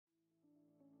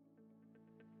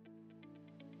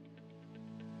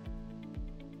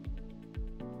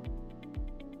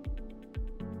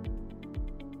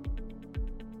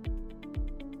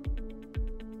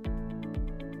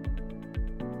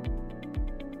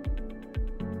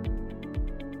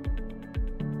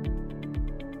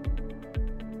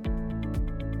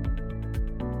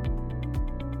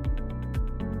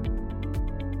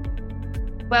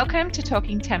Welcome to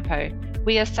Talking Tempo.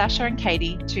 We are Sasha and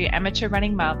Katie, two amateur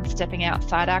running mums stepping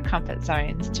outside our comfort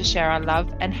zones to share our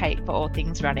love and hate for all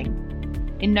things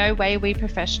running. In no way are we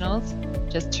professionals,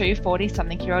 just two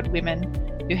 40-something-year-old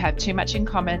women who have too much in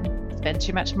common, spend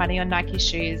too much money on Nike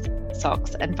shoes,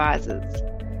 socks and visors.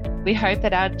 We hope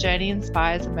that our journey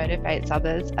inspires and motivates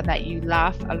others and that you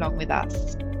laugh along with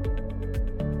us.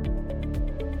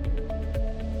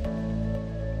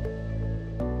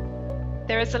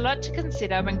 There is a lot to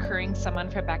consider when crewing someone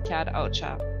for a backyard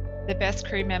ultra. The best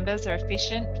crew members are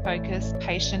efficient, focused,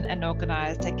 patient and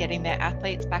organised at getting their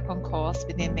athletes back on course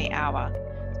within the hour,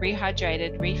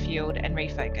 rehydrated, refueled and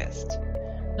refocused.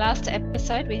 Last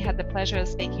episode, we had the pleasure of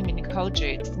speaking with Nicole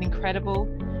Jukes, an incredible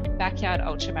backyard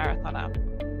ultra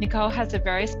marathoner. Nicole has a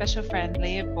very special friend,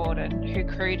 Leah Borden, who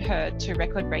crewed her to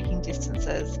record-breaking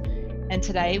distances. And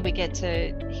today we get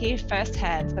to hear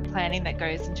firsthand the planning that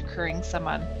goes into crewing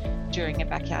someone during a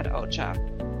backyard ultra,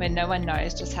 when no one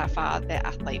knows just how far their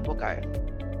athlete will go.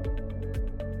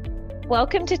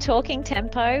 Welcome to Talking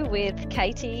Tempo with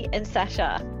Katie and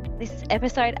Sasha. This is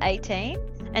episode 18,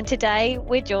 and today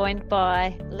we're joined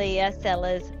by Leah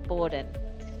Borden.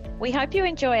 We hope you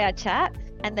enjoy our chat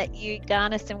and that you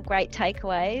garner some great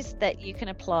takeaways that you can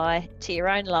apply to your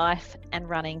own life and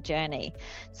running journey.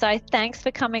 So thanks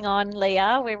for coming on,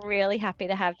 Leah. We're really happy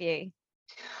to have you.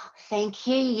 Thank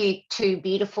you, you two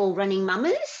beautiful running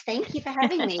mamas. Thank you for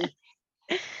having me.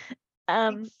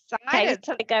 Katie's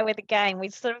going to go with the game.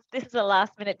 This is a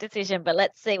last minute decision, but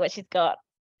let's see what she's got.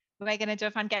 We're going to do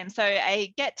a fun game. So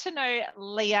a get to know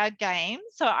Leah game.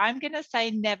 So I'm going to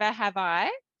say never have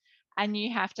I, and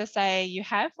you have to say you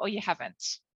have or you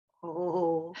haven't.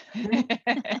 Oh.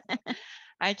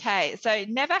 Okay. So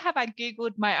never have I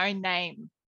Googled my own name.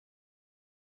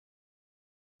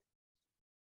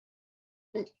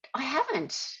 I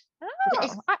haven't. Oh,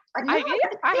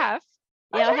 I have.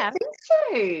 Yeah, I don't think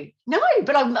so. No,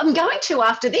 but I'm going to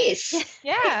after this.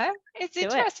 Yeah, it's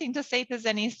interesting to see if there's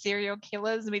any serial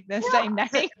killers with the same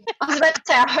name. I was about to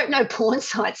say, I hope no porn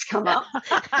sites come up.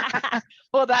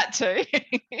 Well, that too.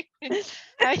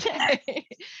 Okay.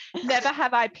 Never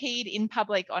have I peed in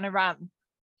public on a run.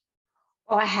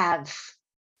 Oh, I have.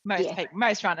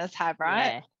 Most runners have,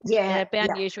 right? Yeah. It'd be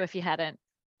unusual if you hadn't.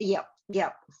 Yep.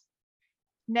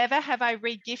 Never have I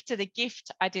re-gifted a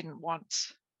gift I didn't want.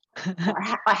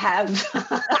 I have.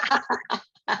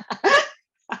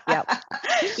 Yep.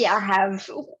 Yeah, I have.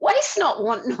 Waste not,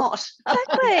 want not.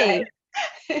 Exactly.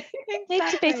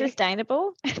 Needs to be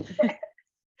sustainable.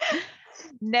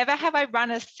 Never have I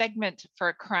run a segment for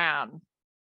a crown.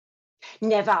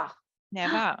 Never.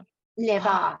 I'm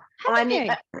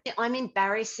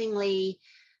embarrassingly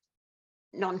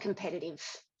non-competitive.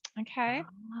 Okay.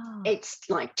 Oh. It's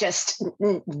like just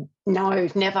no,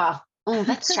 never. Oh,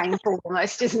 that's shameful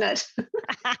almost, isn't it?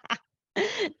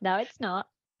 No, it's not.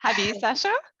 Have you,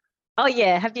 Sasha? Oh,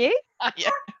 yeah. Have you? Yeah.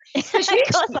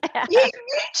 You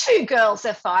two girls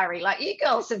are fiery. Like, you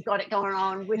girls have got it going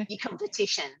on with your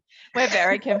competition. We're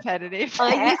very competitive.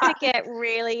 I used to get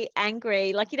really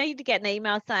angry. Like, you'd get an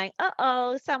email saying,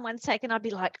 uh-oh, someone's taken. I'd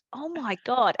be like, oh, my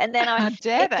God. And then how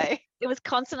dare they? It was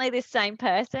constantly this same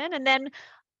person. And then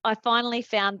I finally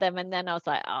found them, and then I was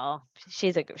like, oh,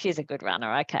 she's a good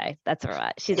runner. Okay, that's all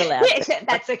right. She's allowed.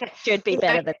 That's okay. Should be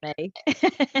better than me.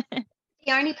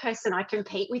 The only person I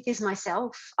compete with is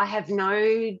myself. I have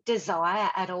no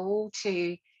desire at all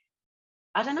to,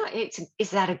 I don't know, is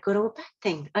that a good or a bad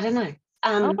thing? I don't know.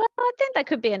 Well, I think that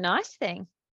could be a nice thing.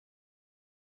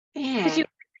 Yeah. Because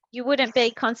you wouldn't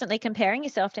be constantly comparing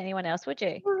yourself to anyone else, would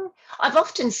you? Well, I've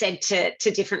often said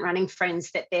to different running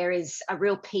friends that there is a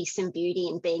real peace and beauty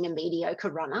in being a mediocre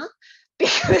runner,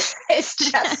 because there's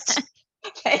just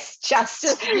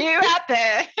you out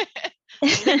there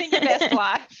living your best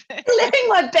life. Living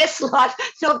my best life,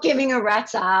 not giving a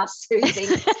rat's ass who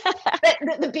thinks.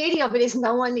 But the beauty of it is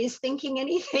no one is thinking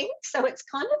anything. So it's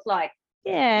kind of like,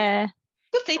 yeah.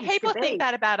 See, people think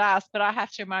that about us, but I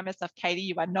have to remind myself, Katie,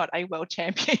 you are not a world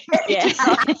champion. Yeah.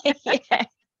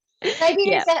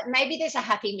 Yeah. Maybe there's a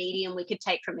happy medium we could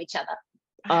take from each other.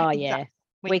 Oh, yeah.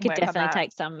 We could definitely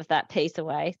take some of that piece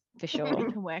away for sure.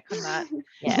 We can work on that.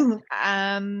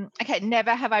 Yeah. Okay,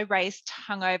 never have I raced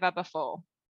hungover before.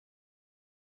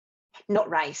 Not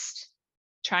raced.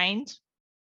 Trained?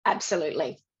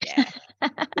 Absolutely. Yeah.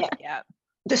 Yeah.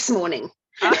 This morning.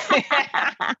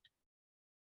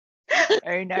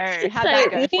 Oh no! How'd that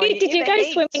go for you? Did you go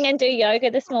swimming and do yoga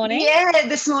this morning? Yeah,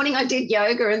 this morning I did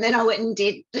yoga, and then I went and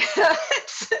did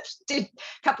a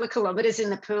couple of kilometres in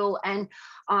the pool, and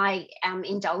I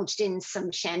indulged in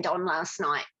some Shandong last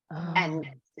night. Oh. And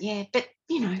yeah, but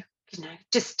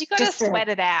just You got to sweat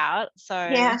it out. So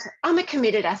yeah, I'm a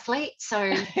committed athlete,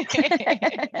 so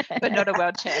but not a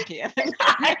world champion.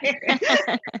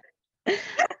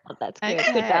 Oh, that's good.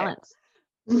 Okay. Good balance.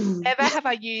 Never have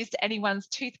I used anyone's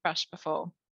toothbrush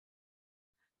before.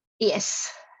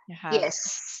 Yes. You have?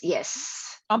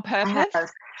 Yes. On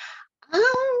purpose?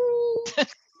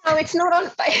 No, it's not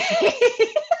on.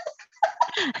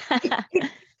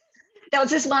 There was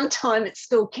this one time at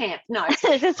school camp. No,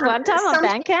 this one time on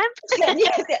band camp.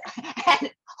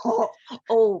 And,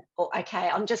 okay.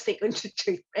 I'm just thinking to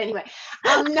tooth. Anyway,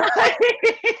 no.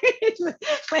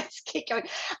 Let's keep going.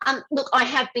 Look, I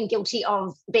have been guilty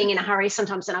of being in a hurry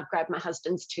sometimes, and I've grabbed my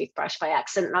husband's toothbrush by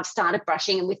accident, and I've started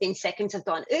brushing, and within seconds I've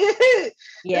gone, ooh,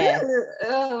 yeah,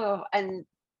 and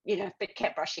but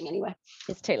kept brushing anyway.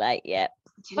 It's too late. Yeah.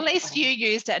 Well, at least you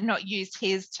used it and not used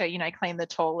his to, clean the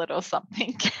toilet or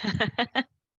something.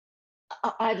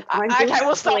 I'm okay,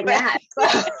 we'll stop that.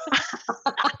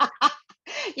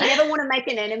 You never want to make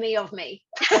an enemy of me.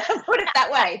 Put it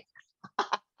that way.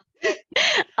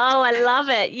 Oh, I love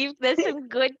it. There's some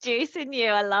good juice in you.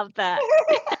 I love that.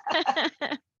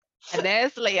 And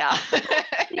there's Leah.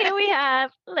 Here we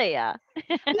have Leah.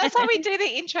 That's how we do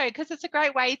the intro, because it's a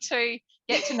great way to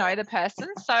get to know the person.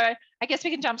 So I guess we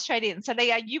can jump straight in. So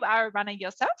Leah, you are a runner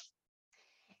yourself?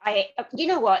 You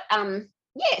know what?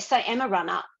 Yes, I am a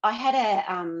runner. I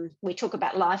had we talk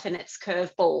about life and its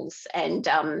curveballs, and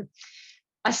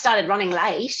I started running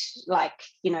late. Like,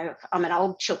 I'm an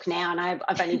old chook now, and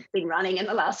I've only been running in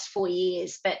the last 4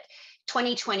 years, but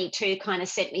 2022 kind of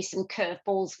sent me some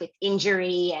curveballs with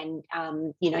injury and,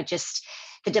 just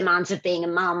the demands of being a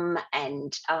mum,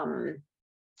 and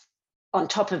on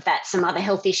top of that, some other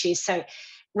health issues. So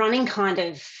running kind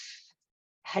of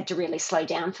had to really slow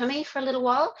down for me for a little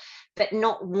while, but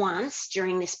not once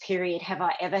during this period have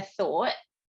I ever thought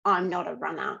I'm not a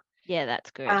runner. Yeah,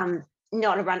 that's good.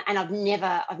 Not a runner. And I've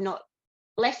not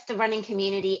left the running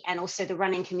community, and also the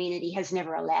running community has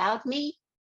never allowed me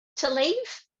to leave.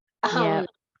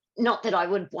 Not that I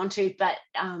would want to, but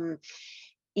and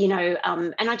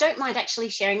I don't mind actually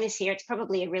sharing this here. It's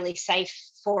probably a really safe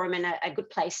forum and a good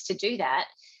place to do that.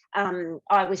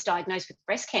 I was diagnosed with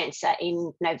breast cancer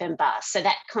in November, so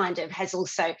that kind of has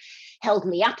also held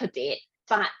me up a bit.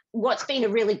 But what's been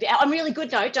I'm really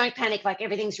good. No, don't panic. Like,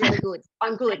 everything's really good.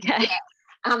 I'm good. Okay.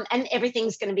 Yeah. And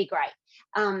everything's going to be great.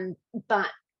 But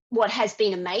what has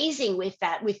been amazing with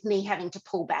me having to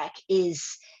pull back,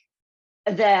 is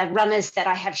the runners that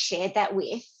I have shared that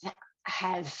with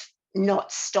have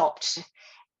not stopped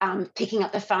picking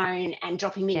up the phone and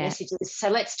dropping me messages. So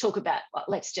let's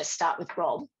just start with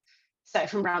Rob. So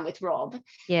from Run with Rob,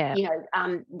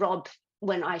 Rob,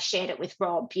 when I shared it with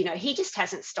Rob, he just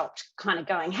hasn't stopped kind of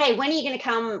going, hey, when are you going to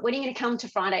come? When are you going to come to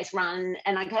Friday's run?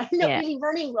 And I go, I'm not really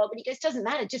running, Rob. And he goes, doesn't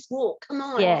matter, just walk. Come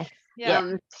on.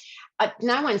 Yeah.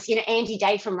 No one's, Andy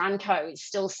Day from Runco is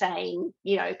still saying,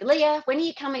 Leah, when are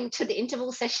you coming to the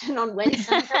interval session on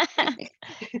Wednesday?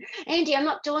 Andy, I'm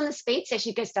not doing the speed session.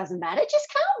 He goes, doesn't matter, just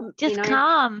come. Just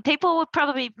come. People were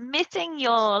probably missing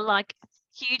your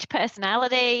huge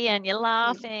personality and your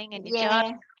laughing and your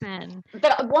jokes.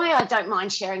 But why I don't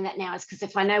mind sharing that now is because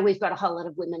if I know we've got a whole lot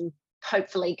of women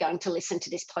hopefully going to listen to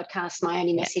this podcast, my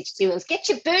only message to you is get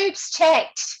your boobs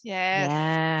checked.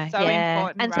 Yes. So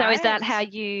important. And so is that how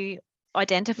you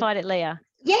identified it, Leah?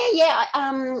 Yeah.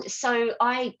 So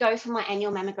I go for my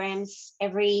annual mammograms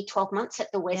every 12 months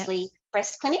at the Wesley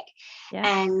Breast Clinic.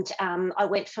 And I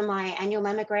went for my annual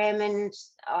mammogram, and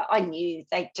I knew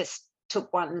they just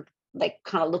took one. They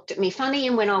kind of looked at me funny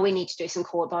and went, we need to do some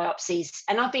cord biopsies.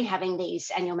 And I've been having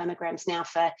these annual mammograms now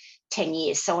for 10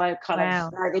 years. So I kind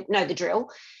of know the drill.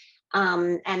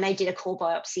 And they did a cord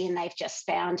biopsy, and they've just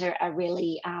found a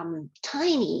really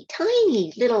tiny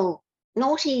little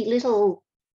naughty little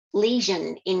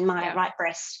lesion in my right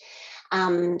breast.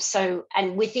 So,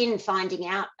 and within finding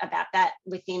out about that,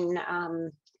 within,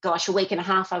 a week and a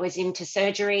half, I was into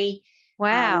surgery.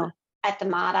 Wow. At the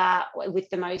Mater, with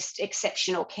the most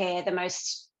exceptional care, the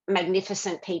most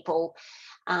magnificent people.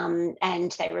 And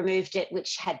they removed it,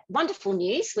 which had wonderful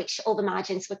news, which all the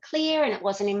margins were clear and it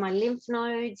wasn't in my lymph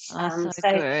nodes. So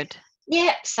good.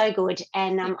 Yeah, so good.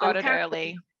 And you got it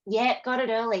early. Yeah, got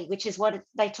it early, which is what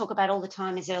they talk about all the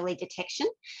time, is early detection.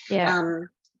 Yeah.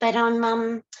 But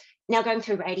I'm now going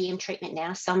through radium treatment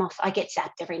now, so I'm off. I get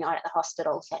zapped every night at the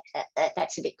hospital. So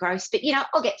that's a bit gross, but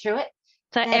I'll get through it.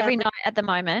 So every night at the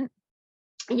moment.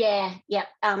 Yeah.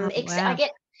 Wow.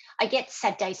 I get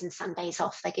Saturdays and Sundays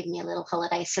off. They give me a little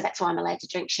holiday, so that's why I'm allowed to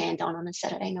drink Shandon on a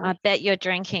Saturday night. I bet you're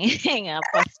drinking up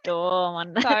a storm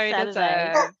on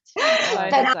Saturday.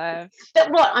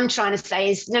 But what I'm trying to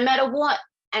say is, no matter what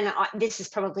this is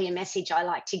probably a message I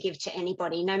like to give to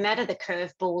anybody, no matter the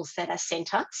curveballs that are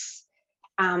sent us,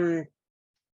 don't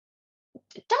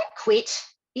quit.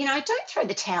 Don't throw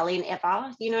the towel in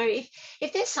ever.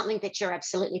 If there's something that you're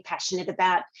absolutely passionate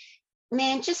about,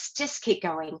 man, just keep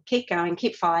going, keep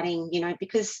fighting,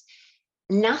 because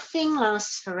nothing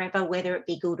lasts forever, whether it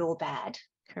be good or bad.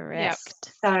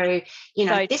 Correct. So,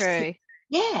 so true.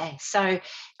 Yeah. So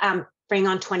bring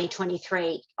on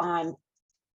 2023. I'm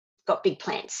got big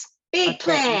plans. Big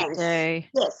plans.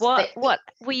 Yes. What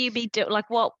will you be doing? Like,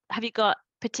 what have you got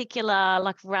particular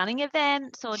like running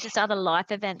events or just other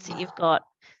life events that you've got?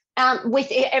 With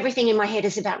everything in my head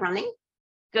is about running.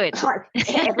 Good.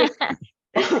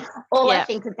 All I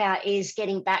think about is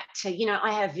getting back to,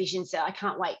 I have visions that I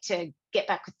can't wait to get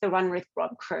back with the Run with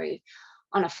Rob crew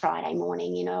on a Friday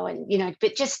morning,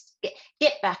 but just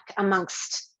get back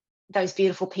amongst those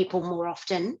beautiful people more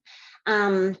often.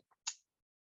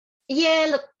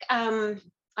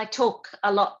 I talk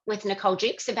a lot with Nicole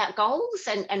Jukes about goals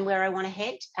and where I want to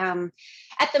head.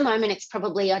 At the moment, it's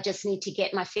probably I just need to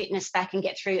get my fitness back and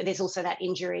get through. There's also that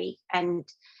injury, and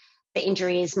the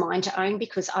injury is mine to own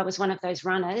because I was one of those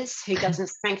runners who doesn't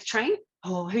strength train.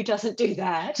 Oh, who doesn't do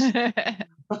that?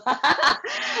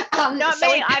 Not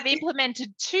me. I've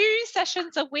implemented 2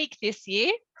 sessions a week this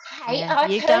year. Hey,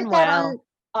 you've done well.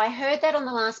 I heard that on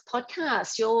the last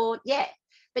podcast.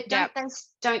 But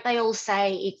don't they all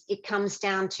say it comes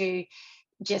down to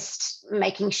just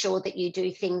making sure that you do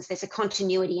things, there's a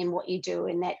continuity in what you do,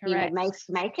 and that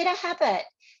make it a habit,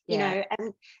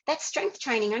 and that strength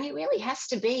training only really has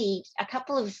to be a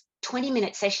couple of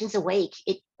 20-minute sessions a week.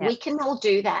 We can all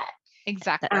do that.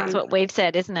 Exactly. That's what we've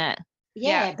said, isn't it?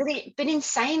 Yeah. But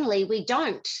insanely we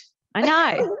don't. I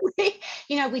know.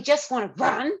 We just want to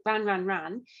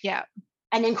run. Yeah.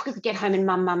 And then quickly get home and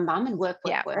mum, and work,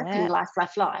 and life.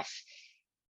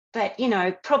 But,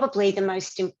 probably the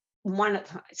most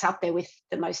it's up there with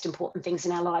the most important things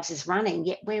in our lives is running,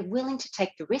 yet we're willing to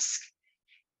take the risk.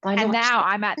 And now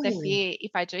I'm at the fear,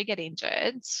 if I do get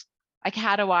injured, like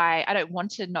I don't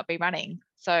want to not be running.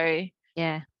 So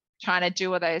trying to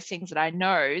do all those things that I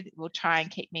know will try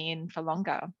and keep me in for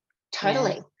longer.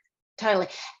 Totally.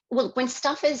 Well, when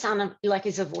stuff is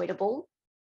is avoidable,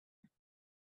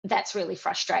 that's really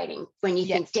frustrating when you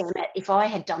think, damn it, if I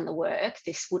had done the work,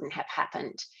 this wouldn't have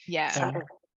happened. I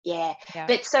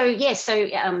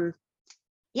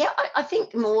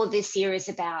think more this year is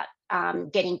about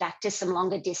getting back to some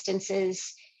longer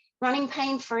distances, running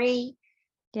pain-free,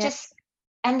 just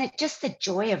the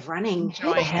joy of running.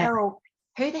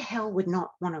 Who the hell would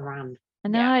not want to run? I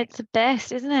know, it's the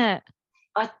best, isn't it?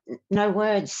 No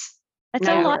words. That's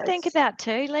all I think about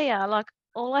too, Leah. Like,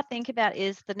 all I think about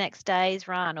is the next day's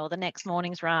run or the next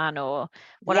morning's run or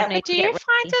what I need to get ready. Do you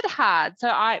find it hard? So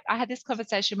I had this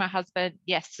conversation with my husband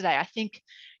yesterday. I think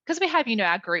because we have,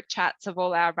 our group chats of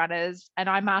all our runners, and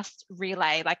I must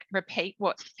repeat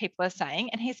what people are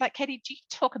saying. And he's like, Katie, do you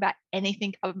talk about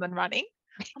anything other than running?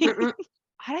 I don't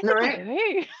think I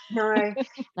do. No.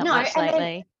 Not much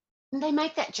lately. They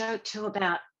make that joke too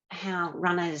about how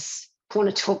runners want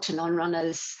to talk to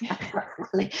non-runners,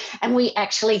 and we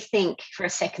actually think for a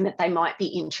second that they might be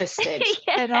interested.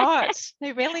 They're not.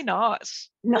 They're really not.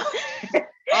 No.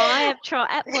 I have tried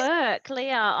at work,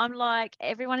 Leah. I'm like,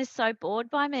 everyone is so bored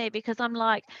by me because I'm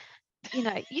like,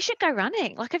 you should go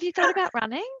running. Like, have you thought about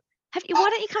running? Why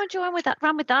don't you come and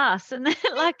run with us? And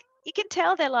they're like, you can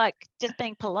tell they're like just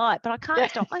being polite, but I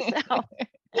can't stop myself.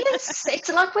 Yes, it's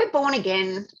like we're born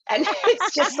again, and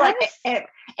it's just like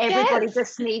everybody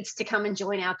just needs to come and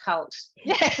join our cult.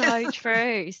 So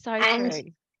true, true.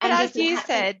 And as you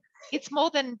said, it's more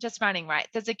than just running, right?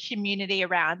 There's a community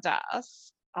around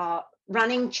us.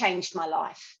 Running changed my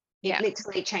life. It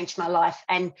literally changed my life,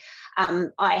 and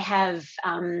I have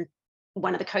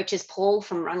one of the coaches, Paul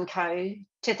from Runco,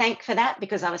 to thank for that,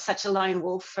 because I was such a lone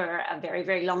wolf for a very,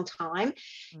 very long time,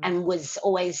 and was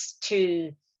always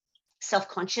too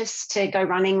self-conscious to go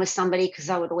running with somebody because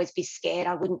I would always be scared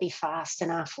I wouldn't be fast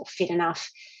enough or fit enough.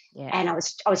 And I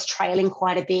was trailing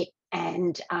quite a bit,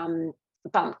 and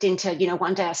bumped into,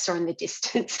 one day I saw in the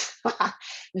distance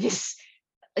this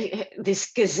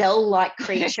gazelle-like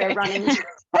creature running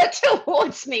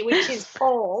towards me, which is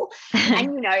Paul.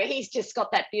 And, he's just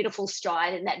got that beautiful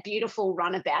stride and that beautiful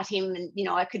run about him. And,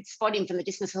 I could spot him from the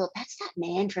distance. I thought, that's that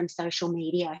man from social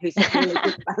media who's a really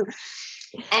good runner.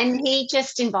 And he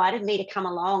just invited me to come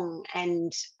along,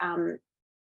 and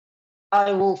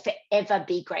I will forever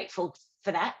be grateful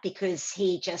for that, because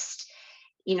he just,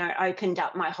 opened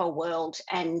up my whole world.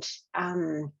 And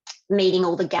meeting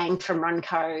all the gang from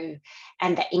Runco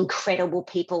and the incredible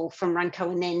people from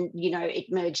Runco. And then, it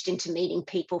merged into meeting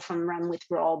people from Run with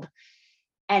Rob.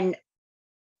 And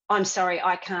I'm sorry,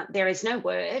 there is no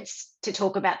words to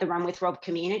talk about the Run with Rob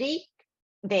community.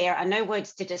 There are no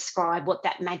words to describe what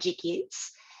that magic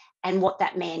is and what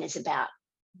that man is about.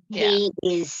 Yeah.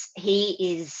 He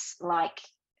is like,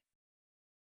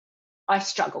 I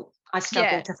struggle to find the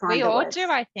words. We all do,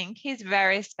 I think. He's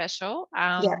very special.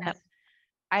 I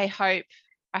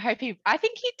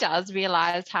think he does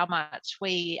realize how much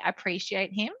we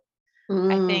appreciate him.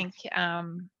 I think,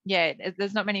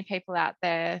 there's not many people out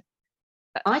there.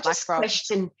 I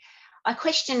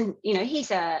question,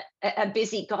 he's a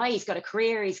busy guy. He's got a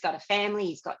career, he's got a family,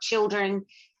 he's got children.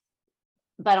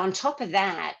 But on top of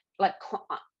that, like,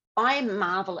 I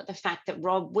marvel at the fact that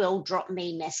Rob will drop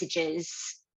me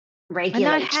messages regularly.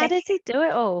 I know, how does he do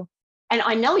it all? And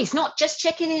I know he's not just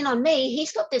checking in on me.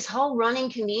 He's got this whole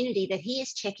running community that he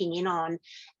is checking in on.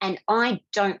 And I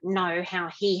don't know how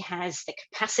he has the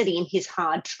capacity in his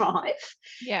hard drive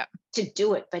to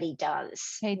do it, but he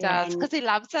does. He does, because he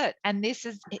loves it. And this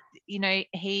is,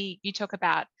 you talk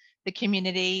about the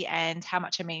community and how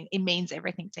much it means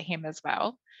everything to him as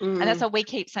well. And that's what we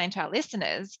keep saying to our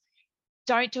listeners.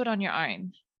 Don't do it on your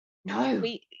own. No.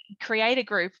 We create a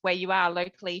group where you are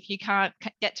locally. If you can't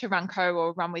get to Runco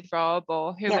or Run with Rob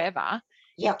or whoever,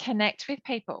 connect with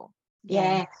people.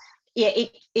 It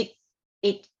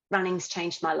running's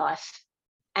changed my life,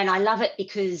 and I love it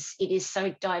because it is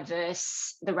so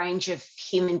diverse, the range of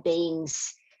human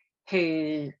beings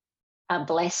who are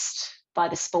blessed by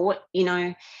the sport,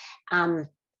 and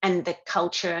the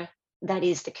culture that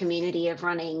is the community of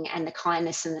running, and the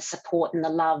kindness and the support and the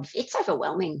love. It's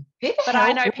overwhelming. But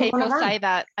I know people say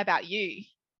that about you.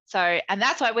 So, and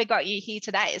that's why we got you here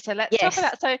today. So let's talk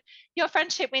about, so your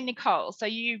friendship with Nicole. So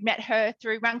you met her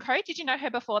through Runco. Did you know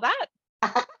her before that?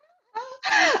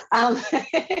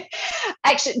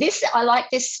 Actually, I like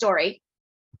this story.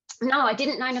 No, I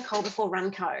didn't know Nicole before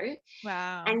Runco.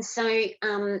 Wow. And so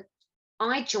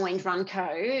I joined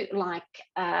Runco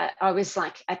I was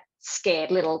like a scared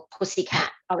little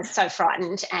pussycat. I was so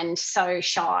frightened and so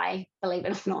shy, believe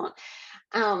it or not.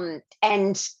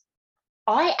 And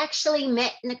I actually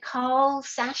met Nicole,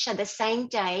 Sasha, the same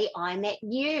day I met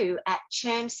you at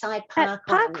Chermside Park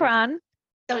Run.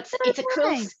 So it's a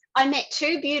cool. I met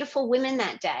two beautiful women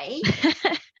that day.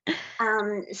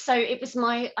 So I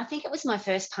think it was my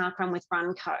first park run with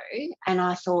Runco, and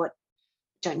I thought,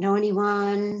 don't know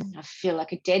anyone, I feel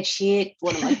like a dead shit,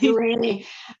 what am I doing?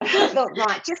 I thought,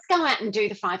 right, just go out and do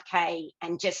the 5K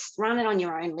and just run it on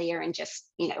your own, Leah, and just,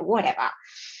 whatever.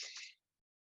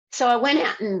 So I went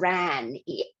out and ran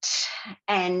it,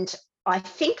 and I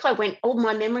think all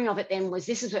my memory of it then was,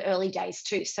 this is the early days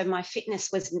too, so my fitness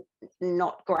was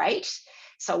not great.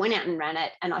 So I went out and ran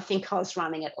it, and I think I was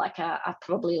running it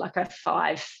probably like a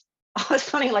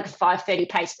 5:30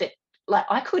 pace, but like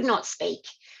I could not speak.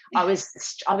 I was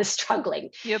struggling.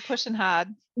 You're pushing hard.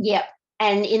 Yep.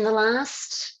 And in the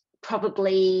last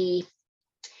probably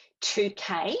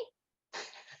 2K,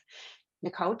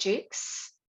 Nicole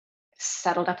Jukes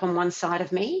saddled up on one side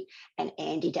of me and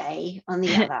Andy Day on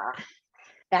the other.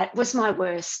 That was my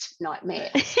worst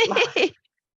nightmare.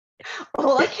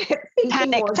 All I kept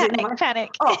thinking panic.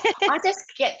 I just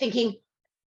kept thinking,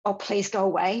 oh, please go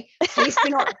away.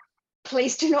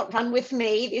 Please do not run with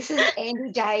me. This is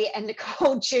Andy Day and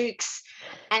Nicole Jukes.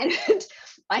 And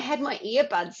I had my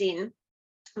earbuds in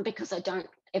because I don't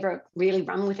ever really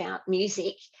run without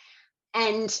music.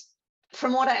 And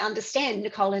from what I understand,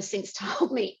 Nicole has since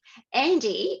told me,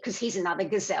 Andy, because he's another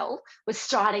gazelle, was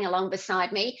striding along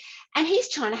beside me and he's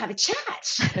trying to have a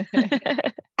chat.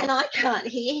 And I can't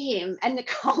hear him. And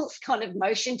Nicole's kind of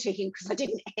motioned to him because I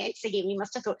didn't answer him. He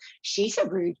must have thought, she's a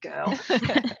rude girl.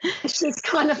 She's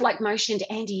kind of like motioned,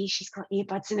 Andy, she's got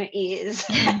earbuds in her ears.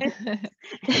 And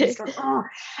he's gone, oh.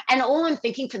 And all I'm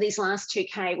thinking for these last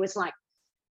 2K was like,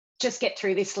 just get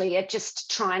through this, Leah. Just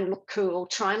try and look cool.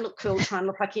 Try and look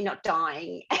like you're not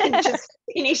dying, and just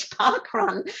finish park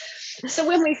run. So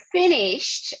when we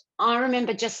finished, I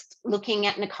remember just looking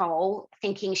at Nicole,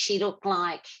 thinking she looked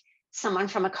like someone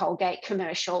from a Colgate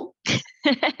commercial.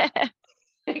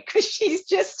 Because she's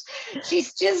just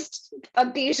a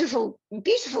beautiful,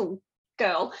 beautiful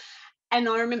girl. And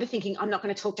I remember thinking, I'm not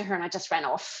going to talk to her, and I just ran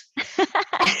off.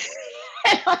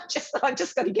 And I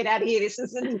just got to get out of here. This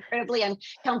is an incredibly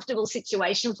uncomfortable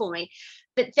situation for me.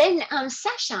 But then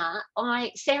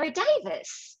Sarah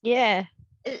Davis. Yeah.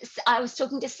 I was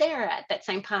talking to Sarah at that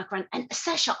same park run, and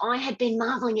Sasha, I had been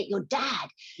marveling at your dad.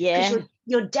 Yeah. Because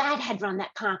your dad had run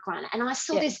that park run, and I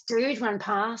saw this dude run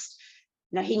past,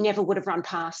 no, he never would have run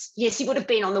past. Yes, he would have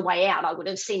been on the way out. I would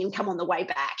have seen him come on the way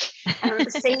back. And I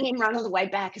remember seeing him run on the way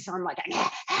back as I'm like,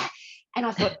 and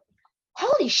I thought,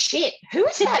 holy shit, who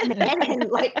is that man?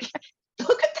 Like,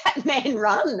 look at that man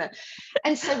run.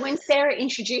 And so when Sarah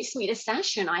introduced me to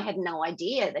Sasha, and I had no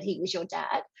idea that he was your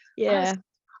dad. Yeah.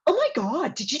 Oh my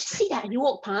God, did you just see that? And you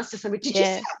walked past us and went, did you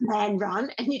see that man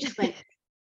run? And you just went,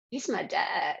 he's my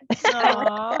dad.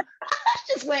 I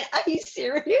just went, are you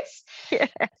serious? Yeah.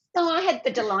 So I had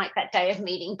the delight that day of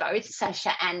meeting both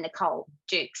Sasha and Nicole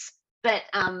Dukes. But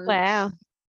wow.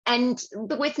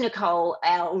 But with Nicole,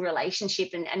 our relationship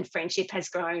and friendship has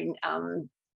grown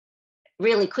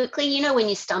really quickly. You know, when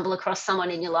you stumble across someone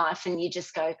in your life and you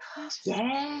just go,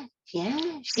 yeah,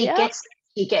 she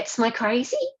gets my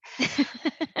crazy.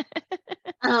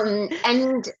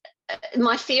 And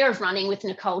my fear of running with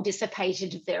Nicole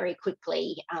dissipated very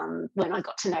quickly when I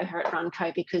got to know her at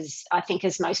Runco, because I think,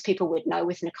 as most people would know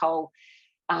with Nicole,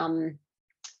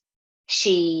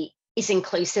 she is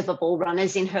inclusive of all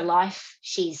runners in her life.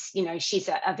 She's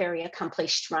a very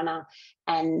accomplished runner,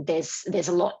 and there's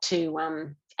a lot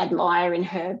to admire in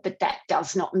her, but that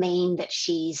does not mean that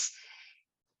she's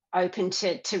open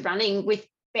to running with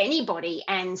anybody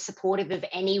and supportive of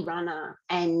any runner.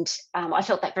 And I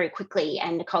felt that very quickly,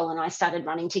 and Nicole and I started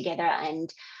running together,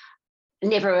 and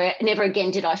never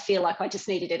again did I feel like I just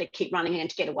needed her to keep running and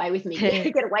to get away with me,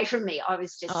 get away from me. I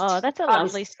was just, that's a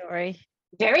lovely story.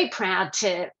 Very proud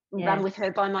to run with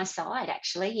her by my side,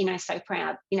 actually, so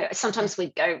proud. Sometimes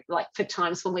we'd go, like, for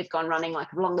times when we've gone running,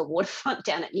 like along the waterfront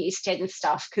down at Newstead and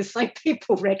stuff, because like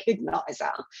people recognize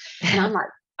her, and I'm like,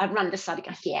 I'd run beside her,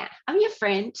 go, yeah, I'm your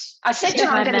friend. I said to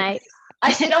her,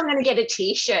 I'm going to get a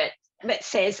T-shirt that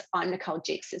says, I'm Nicole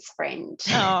Dukes' friend.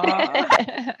 Well,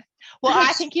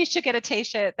 I think you should get a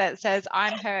T-shirt that says,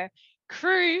 I'm her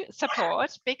crew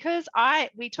support, because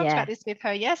we talked about this with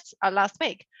her last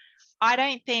week. I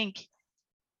don't think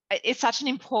it's such an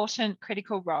important,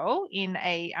 critical role in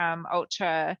a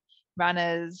ultra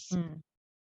runners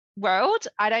world.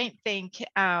 I don't think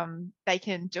they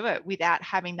can do it without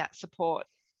having that support.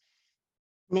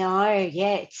 No,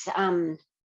 it's a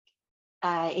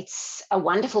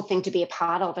wonderful thing to be a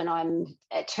part of, and I'm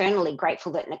eternally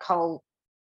grateful that Nicole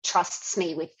trusts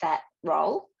me with that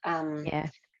role.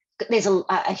 There's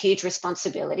a huge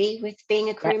responsibility with being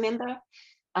a crew member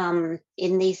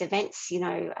in these events.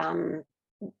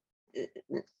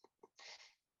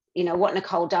 What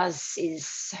Nicole does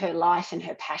is her life and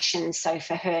her passion. So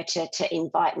for her to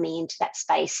invite me into that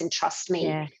space and trust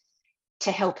me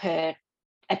to help her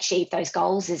achieve those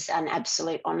goals is an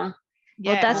absolute honor.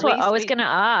 Well, that's what I was going to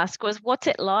ask, was what's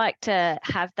it like to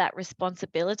have that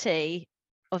responsibility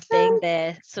of being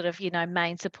their sort of,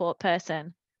 main support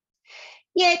person?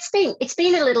 Yeah, it's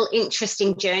been a little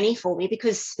interesting journey for me,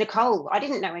 because Nicole, I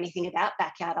didn't know anything about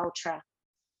Backyard Ultra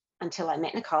until I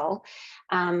met Nicole.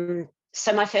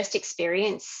 So my first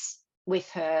experience with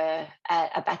her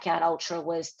at a Backyard Ultra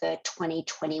was the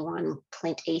 2021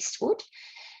 Clint Eastwood,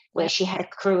 where she had a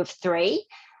crew of 3.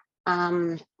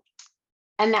 And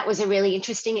that was a really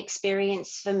interesting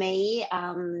experience for me,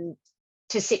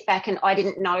 to sit back, and I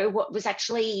didn't know what was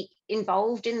actually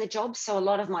involved in the job. So a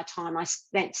lot of my time I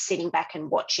spent sitting back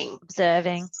and watching.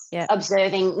 Observing,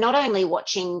 not only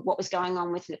watching what was going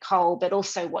on with Nicole, but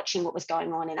also watching what was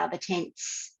going on in other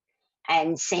tents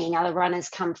and seeing other runners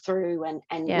come through and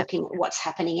looking at what's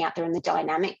happening out there and the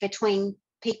dynamic between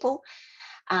people.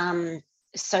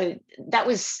 So that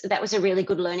was a really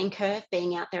good learning curve,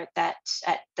 being out there at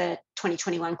the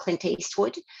 2021 Clint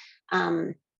Eastwood.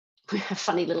 A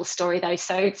funny little story though.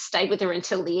 So stayed with her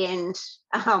until the end,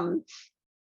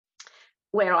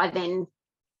 where I then,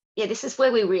 this is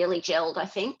where we really gelled, I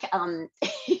think. When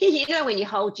you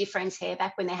hold your friend's hair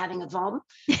back when they're having a vom.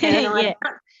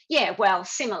 Well,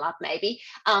 similar maybe.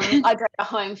 I drove her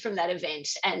home from that event,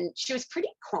 and she was pretty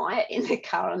quiet in the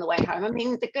car on the way home. I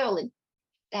mean, the girl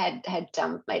had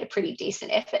made a pretty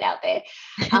decent effort out there.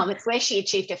 It's where she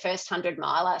achieved her first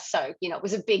 100-miler, so it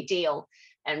was a big deal.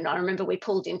 And I remember we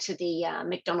pulled into the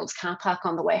McDonald's car park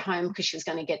on the way home, because she was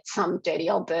going to get some dirty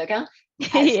old burger,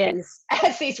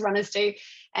 as these runners do.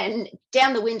 And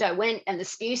down the window went, and the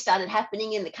spew started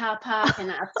happening in the car park.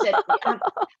 And I said, I'm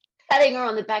patting her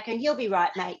on the back, and you'll be right,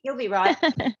 mate, you'll be right.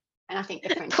 And I think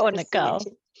the friendship poor Nicole.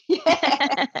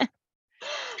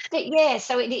 But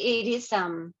so it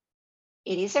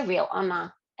is a real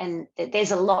honor. And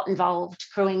there's a lot involved.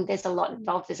 Crewing, there's a lot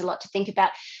involved. There's a lot to think about.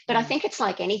 But I think it's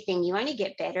like anything. You only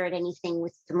get better at anything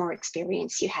with the more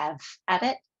experience you have at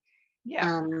it.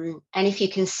 And if you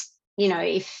can,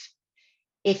 if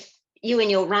you and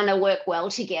your runner work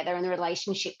well together and the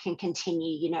relationship can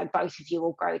continue, both of you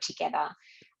will grow together.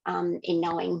 in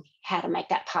knowing how to make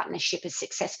that partnership as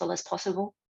successful as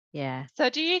possible. Yeah. So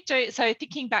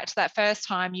thinking back to that first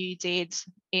time you did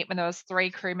it when there was 3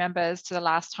 crew members to the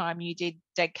last time you did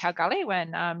Dead Cow Gully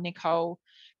when Nicole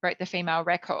broke the female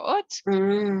record,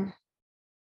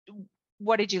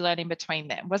 what did you learn in between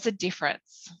them? What's the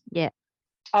difference? Yeah.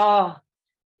 Oh,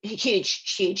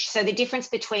 huge. So the difference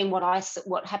between what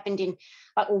happened in,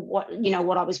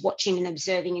 what I was watching and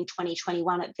observing in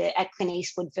 2021 at Clint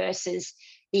Eastwood versus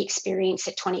the experience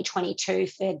at 2022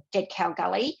 for Dead Cow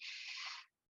Gully.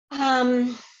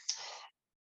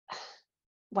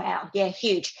 Wow, yeah,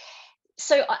 huge.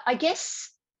 So I guess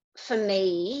for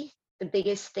me, the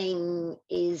biggest thing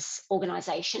is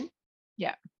organisation.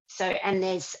 Yeah. So, and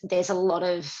there's a lot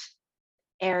of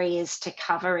areas to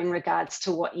cover in regards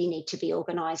to what you need to be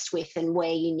organised with and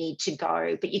where you need to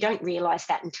go, but you don't realise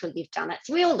that until you've done it.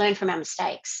 So we all learn from our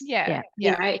mistakes. Yeah.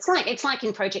 You know, it's like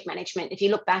in project management. If you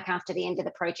look back after the end of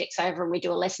the project's over and we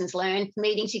do a lessons learned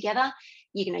meeting together,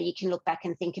 you can look back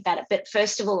and think about it. But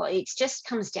first of all, it just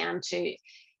comes down to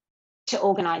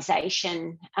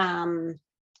organisation.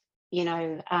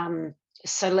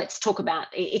 So let's talk about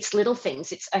it's little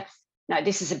things.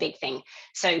 This is a big thing.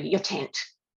 So your tent.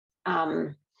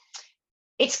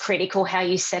 It's critical how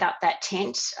you set up that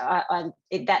tent.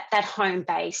 That home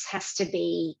base has to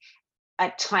be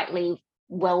a tightly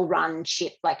well-run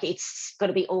ship. Like, it's got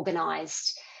to be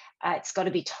organised. It's got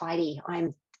to be tidy.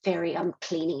 I'm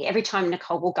cleaning every time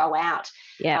Nicole will go out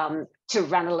to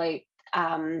run a loop.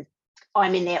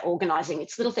 I'm in there organising.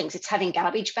 It's little things. It's having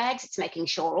garbage bags. It's making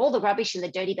sure all the rubbish and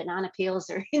the dirty banana peels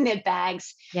are in their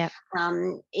bags. Yeah.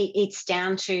 It's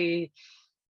down to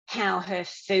how her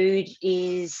food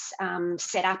is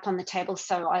set up on the table.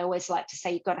 So I always like to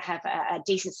say you've got to have a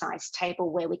decent sized table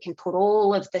where we can put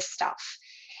all of the stuff,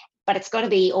 but it's got to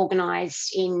be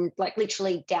organised in, like,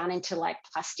 literally down into like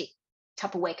plastic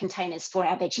Tupperware containers for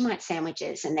our Vegemite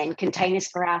sandwiches, and then containers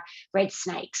for our red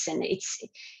snakes, and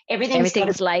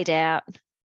everything's laid out,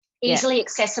 easily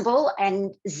accessible,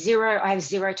 and I have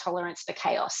zero tolerance for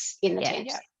chaos in the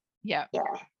tent.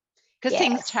 Because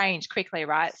things change quickly,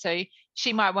 right? So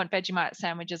she might want Vegemite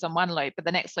sandwiches on one loop, but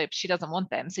the next loop she doesn't want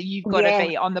them. So you've got to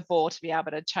be on the ball to be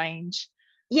able to change.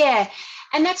 Yeah,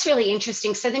 and that's really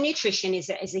interesting. So the nutrition is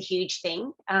a huge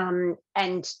thing,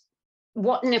 and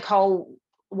what Nicole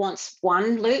wants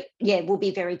one loop, will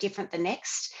be very different the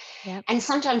next. Yeah. And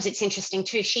sometimes it's interesting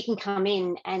too. She can come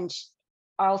in and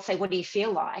I'll say, "What do you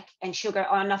feel like?" And she'll go,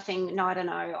 "Oh, nothing. No, I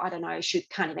don't know." She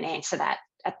can't even answer that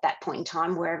at that point in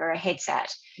time, wherever her head's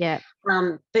at. Yeah.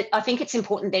 But I think it's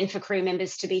important then for crew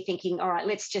members to be thinking, all right,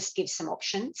 let's just give some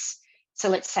options. So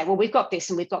let's say, well, we've got this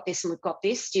and we've got this and we've got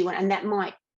this. Do you want? And that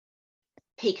might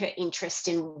pique her interest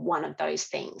in one of those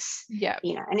things. Yeah.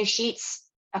 And if she eats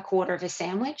a quarter of a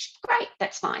sandwich, great,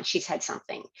 that's fine. She's had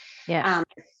something. Yeah.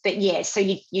 So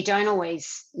you don't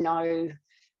always know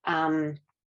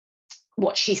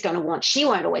what she's going to want. She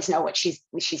won't always know what she's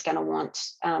going to want.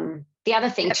 The other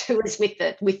thing too is with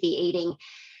the eating,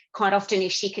 quite often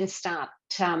if she can start,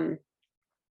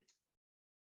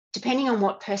 depending on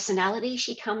what personality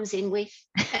she comes in with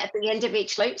at the end of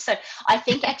each loop. So I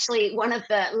think actually one of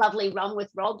the lovely Run with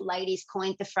Rob ladies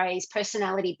coined the phrase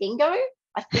personality bingo.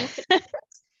 I think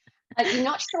you're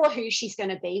not sure who she's going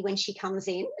to be when she comes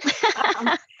in.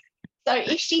 So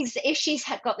if she's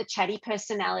got the chatty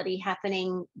personality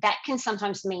happening, that can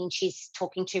sometimes mean she's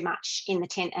talking too much in the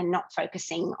tent and not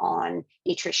focusing on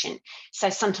nutrition. So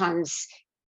sometimes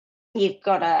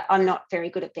I'm not very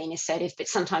good at being assertive, but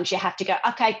sometimes you have to go,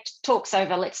 okay, talk's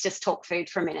over, let's just talk food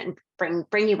for a minute and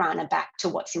bring your runner back to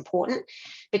what's important,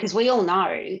 because we all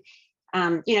know,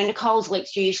 Nicole's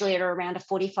loops usually are around a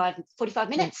 45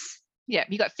 minutes. Yeah,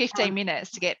 you got 15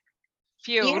 minutes to get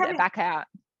fueled and back out.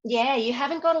 Yeah, you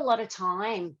haven't got a lot of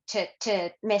time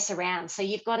to mess around, so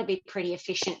you've got to be pretty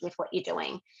efficient with what you're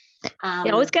doing.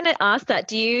 I was going to ask that.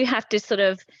 Do you have to sort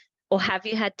of, or have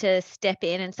you had to step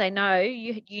in and say, no,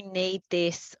 you need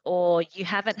this, or you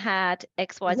haven't had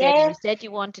X, Y, Z, and you said you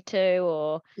wanted to,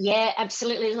 or? Yeah,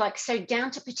 absolutely. Like, so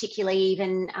down to particularly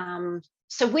even,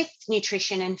 so with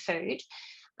nutrition and food,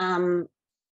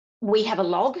 we have a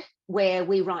log where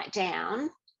we write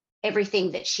down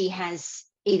everything that she has,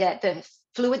 either the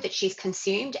fluid that she's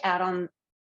consumed out on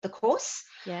the course.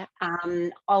 Yeah.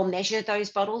 I'll measure those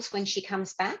bottles when she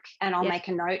comes back, and I'll make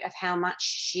a note of how much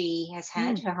she has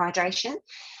had, her hydration.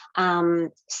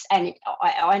 And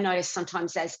I notice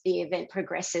sometimes as the event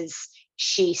progresses,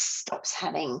 she stops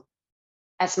having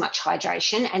as much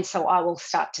hydration. And so I will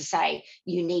start to say,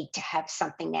 you need to have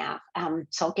something now.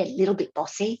 So I'll get a little bit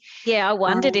bossy. Yeah, I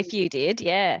wondered if you did.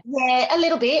 Yeah. Yeah, a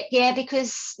little bit. Yeah,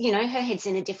 because, you know, her head's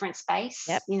in a different space.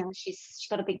 Yep. You know, she's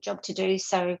got a big job to do.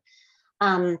 So,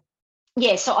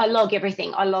 yeah, so I log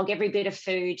everything. I log every bit of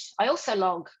food. I also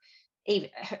log, even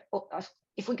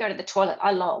if we go to the toilet,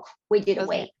 I log. We did a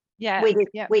wee. Yeah,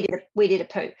 we did a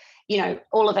poo. You know,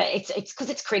 all of it. It's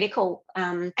because it's critical.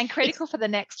 And critical for the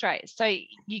next race, so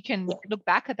you can look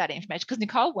back at that information, because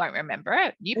Nicole won't remember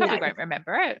it. You probably won't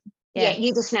remember it. Yeah,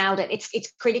 you just nailed it.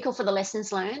 It's critical for the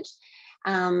lessons learned.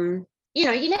 You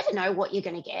know, you never know what you're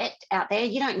going to get out there.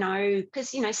 You don't know,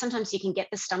 because, you know, sometimes you can get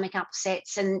the stomach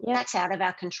upsets, and that's out of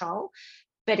our control.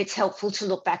 But it's helpful to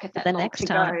look back at that the next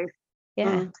time.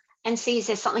 And see, is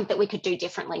there something that we could do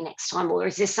differently next time, or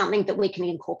is there something that we can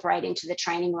incorporate into the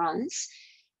training runs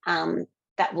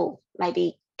that will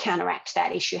maybe counteract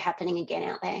that issue happening again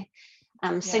out there.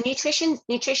 So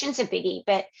nutrition's a biggie,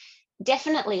 but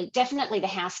definitely the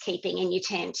housekeeping in your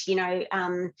tent. You know,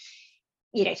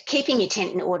 keeping your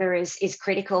tent in order is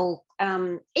critical.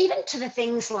 Even to the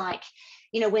things like,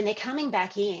 you know, when they're coming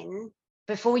back in,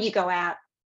 before you go out,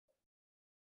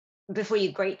 before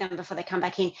you greet them, before they come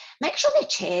back in, make sure their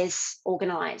chair's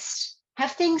organised.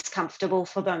 Have things comfortable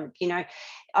for them. You know,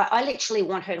 I literally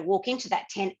want her to walk into that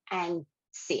tent and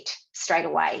sit straight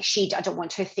away. I don't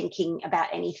want her thinking about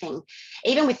anything.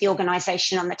 Even with the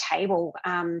organisation on the table,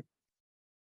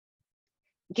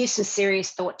 give some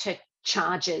serious thought to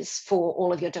charges for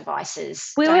all of your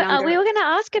devices. We were going to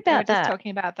ask about that. Just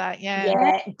talking about that,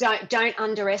 yeah. Don't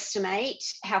underestimate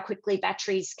how quickly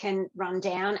batteries can run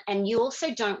down, and you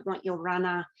also don't want your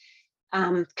runner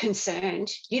concerned.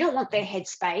 You don't want their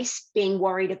headspace being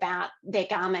worried about their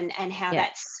Garmin and how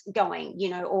that's going, you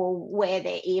know, or where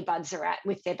their earbuds are at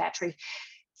with their battery.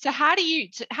 So how do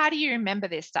you remember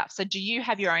this stuff? So do you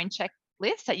have your own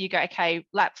checklist that you go, okay,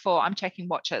 lap 4, I'm checking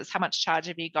watches. How much charge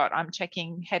have you got? I'm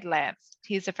checking headlamps.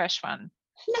 Here's a fresh one.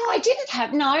 No, I didn't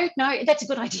have. No, that's a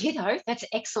good idea though. That's an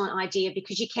excellent idea,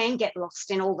 because you can get lost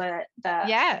in all the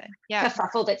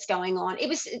kerfuffle that's going on.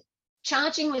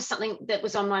 Charging was something that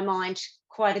was on my mind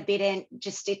quite a bit, and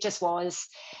it just was.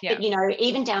 But, you know,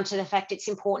 even down to the fact it's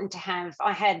important to have,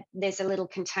 there's a little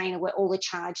container where all the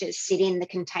chargers sit in the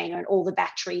container and all the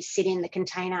batteries sit in the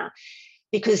container,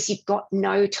 because you've got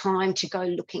no time to go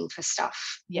looking for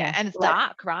stuff. Yeah, and it's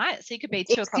dark, right? So you could be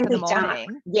 2 o'clock in the morning.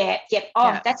 Dark.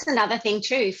 Yeah. That's another thing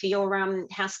too for your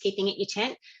housekeeping at your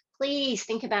tent. Please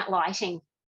think about lighting.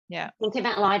 Yeah. Think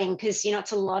about lighting, because, you know,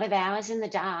 it's a lot of hours in the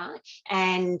dark,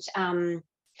 and I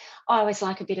always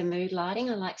like a bit of mood lighting.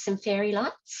 I like some fairy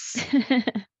lights.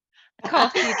 Of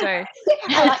course you do.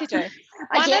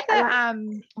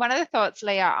 One of the thoughts,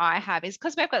 Leah, I have is,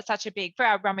 because we've got such a big, for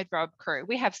our Run with Rob crew,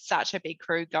 we have such a big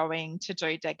crew going to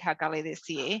do Dead Cow Gully this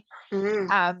year.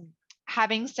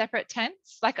 Having separate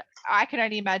tents, like I can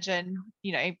only imagine,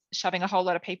 you know, shoving a whole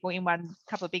lot of people in one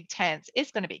couple of big tents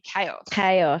is going to be chaos.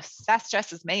 That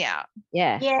stresses me out.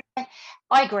 Yeah,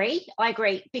 I agree,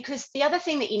 because the other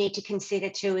thing that you need to consider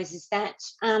too is that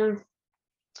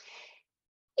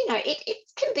you know, it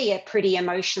can be a pretty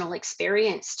emotional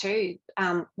experience too,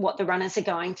 what the runners are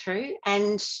going through.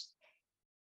 And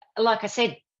like I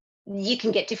said, you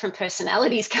can get different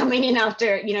personalities coming in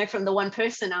after, you know, from the one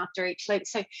person after each loop.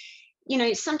 So, you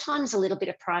know, sometimes a little bit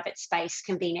of private space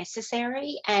can be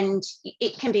necessary, and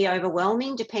it can be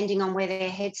overwhelming depending on where their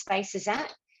headspace is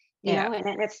at, you know,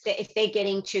 and if they're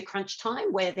getting to crunch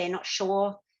time where they're not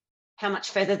sure how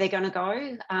much further they're going to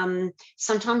go.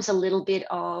 Sometimes a little bit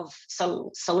of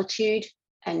solitude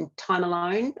and time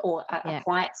alone, or a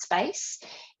quiet space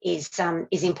is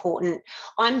important.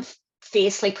 I'm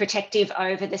fiercely protective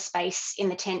over the space in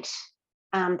the tent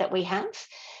that we have.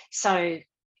 So,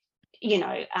 you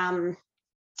know,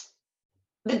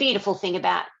 the beautiful thing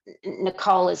about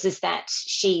Nicole is that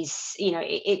she's, you know,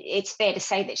 it's fair to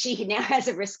say that she now has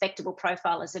a respectable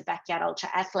profile as a backyard ultra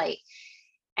athlete.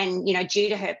 And, you know, due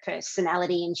to her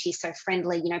personality, and she's so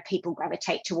friendly, you know, people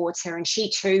gravitate towards her, and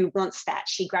she too wants that.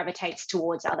 She gravitates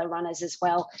towards other runners as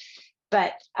well.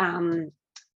 But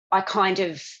I kind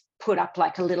of put up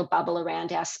like a little bubble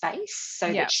around our space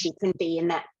so that she can be in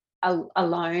that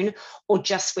alone or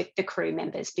just with the crew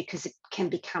members, because it can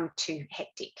become too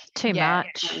hectic. Too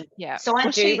much. So I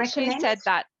do recommend. She said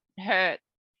that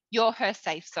you're her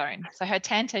safe zone. So her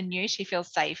tent and you, she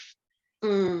feels safe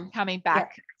coming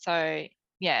back. So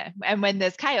and when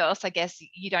there's chaos, I guess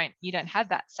you don't have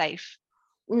that safe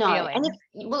feeling. And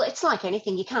it's like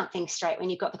anything. You can't think straight when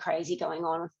you've got the crazy going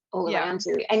on all around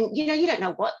you, and you know, you don't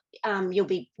know what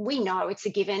we know it's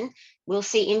a given. We'll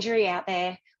see injury out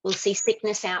there. We'll see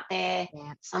sickness out there.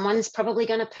 Yeah. Someone's probably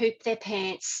going to poop their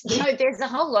pants. There's a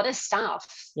whole lot of stuff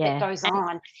that goes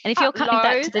on. And if you're coming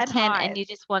back to the tent and you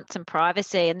just want some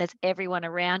privacy and there's everyone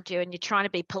around you and you're trying to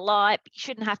be polite, but you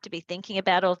shouldn't have to be thinking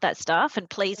about all of that stuff and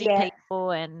pleasing people.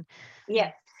 And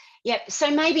so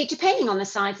maybe depending on the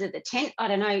size of the tent, I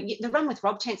don't know, the Run with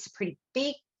Rob tents are pretty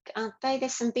big, aren't they?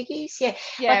 There's some biggies.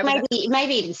 Like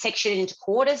maybe even section it into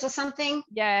quarters or something.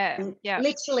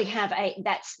 Literally have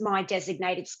that's my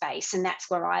designated space and that's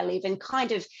where I live, and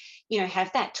kind of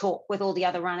have that talk with all the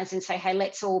other runners and say, hey,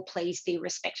 let's all please be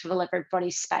respectful of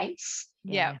everybody's space.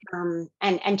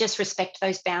 And just respect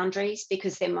those boundaries,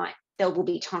 because there will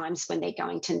be times when they're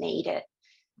going to need it.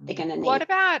 They're going to need What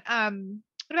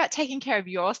about taking care of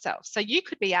yourself? So you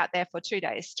could be out there for 2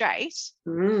 days straight.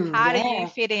 How do you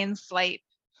fit in sleep,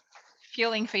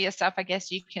 fueling for yourself? I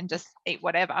guess you can just eat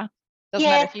whatever. Doesn't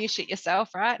matter if you shit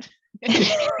yourself, right?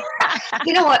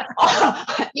 You know what?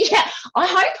 I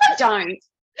hope I don't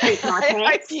poop my pants.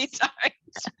 I hope you don't.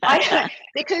 I don't,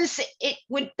 because it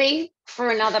would be for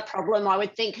another problem, I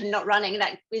would think, not running.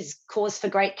 That is cause for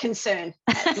great concern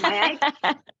at my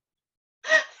age.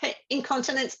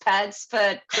 Incontinence pads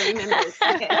for crew members.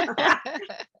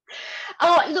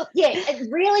 Oh, look,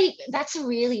 that's a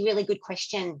really, really good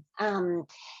question.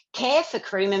 Care for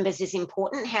crew members is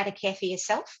important. How to care for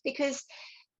yourself, because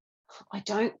I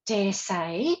don't dare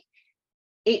say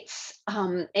it's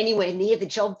anywhere near the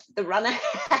job the runner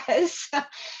has.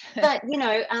 But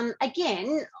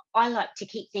again, I like to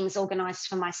keep things organised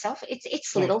for myself.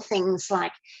 It's little things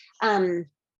like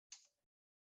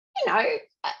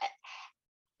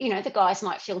the guys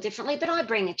might feel differently, but I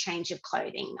bring a change of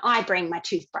clothing. I bring my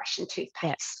toothbrush and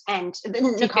toothpaste, and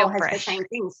Nicole has the same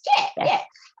things.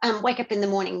 Wake up in the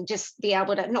morning, just be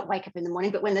able to not wake up in the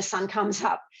morning, but when the sun comes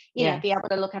up, be able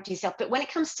to look after yourself. But when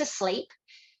it comes to sleep,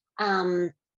 I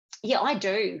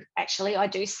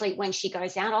do sleep when she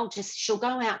goes out. She'll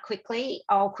go out quickly.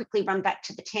 I'll quickly run back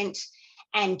to the tent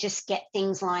and just get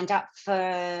things lined up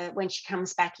for when she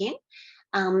comes back in.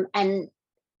 And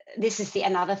this is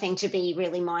another thing to be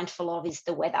really mindful of, is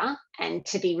the weather, and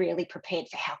to be really prepared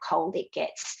for how cold it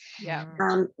gets.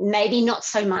 Maybe not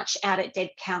so much out at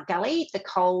Dead Cow Gully. The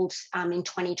cold in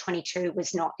 2022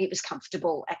 was not, it was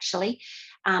comfortable actually.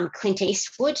 Clint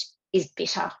Eastwood is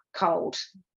bitter cold.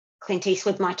 Clint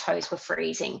Eastwood, my toes were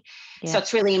freezing. So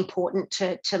it's really important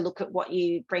to look at what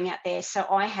you bring out there. So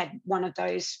I had one of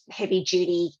those heavy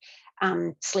duty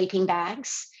sleeping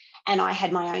bags, and I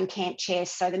had my own camp chair.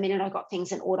 So the minute I got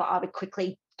things in order, I would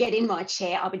quickly get in my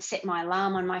chair. I would set my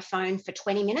alarm on my phone for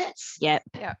 20 minutes.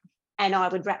 And I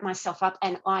would wrap myself up,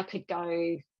 and I could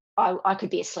go, I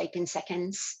could be asleep in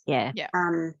seconds.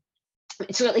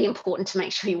 It's really important to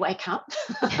make sure you wake up.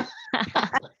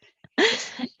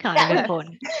 Kind of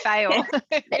important. Fail.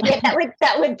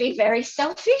 that would be very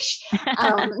selfish.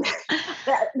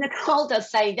 But Nicole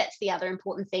does say that's the other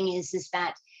important thing is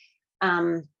that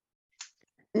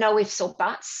no ifs or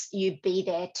buts. You be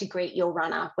there to greet your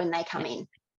runner when they come in.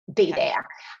 Be there.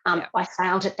 I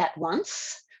failed at that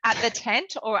once. At the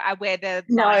tent, or where the...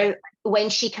 No, when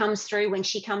she comes through, when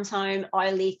she comes home,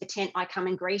 I leave the tent, I come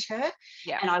and greet her,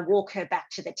 and I walk her back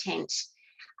to the tent.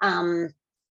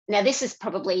 Now, this is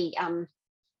probably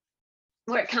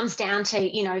where it comes down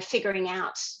to, figuring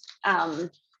out, I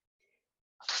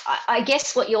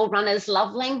guess, what your runner's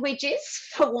love language is,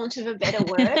 for want of a better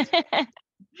word.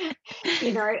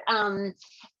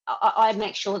 I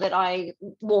make sure that I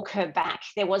walk her back.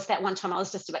 There was that one time I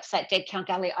was just about to say at Dead Cow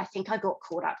Gully, I think I got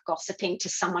caught up gossiping to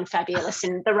someone fabulous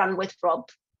in the Run with Rob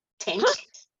tent.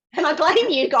 And I blame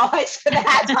you guys for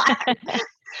that.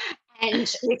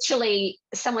 And literally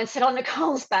someone said, oh,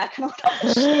 Nicole's back. And I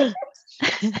thought,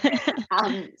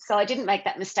 so I didn't make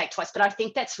that mistake twice. But I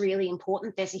think that's really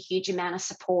important. There's a huge amount of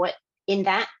support in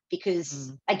that,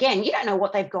 because again, you don't know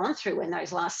what they've gone through in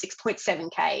those last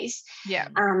 6.7 Ks.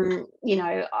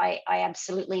 I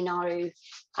absolutely know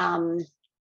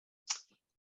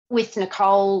with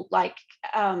Nicole, like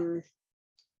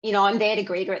I'm there to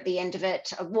greet her at the end of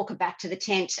it. I walk her back to the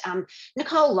tent.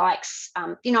 Nicole likes,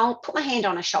 I'll put my hand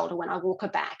on her shoulder when I walk her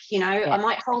back. I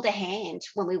might hold her hand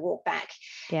when we walk back.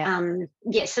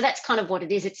 So that's kind of what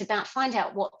it is. It's about find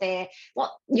out what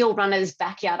your runner's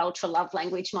backyard ultra love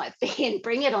language might be, and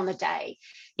bring it on the day.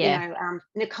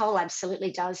 Nicole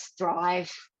absolutely does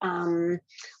thrive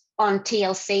on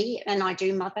TLC, and I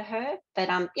do mother her, but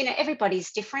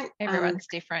everybody's different. Everyone's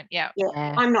different.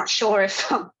 I'm not sure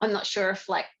if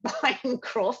like Brian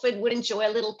Crawford would enjoy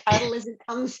a little cuddle as it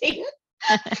comes in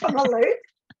from a loop.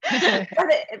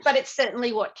 but it's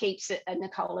certainly what keeps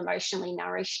Nicole emotionally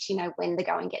nourished, when the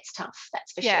going gets tough.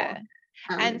 That's for sure.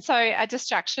 And so a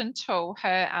distraction tool,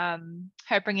 her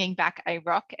bringing back a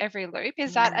rock every loop,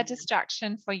 is that a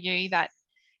distraction for you that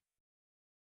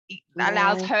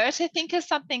allows her to think of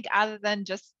something other than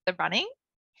just the running?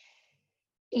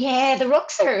 Yeah, the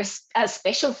rocks are a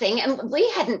special thing, and we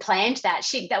hadn't planned that.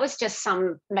 That was just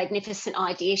some magnificent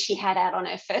idea she had out on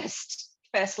her first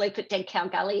loop at Dead Cow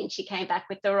Gully, and she came back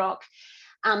with the rock.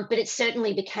 But it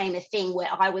certainly became a thing where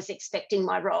I was expecting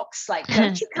my rocks. Like,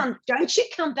 don't you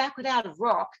come back without a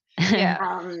rock. Yeah.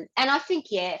 And I think,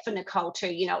 for Nicole too,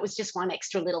 it was just one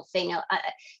extra little thing,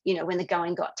 when the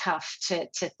going got tough to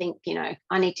think,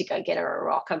 I need to go get her a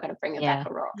rock. I've got to bring her back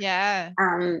a rock. Yeah.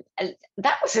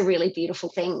 That was a really beautiful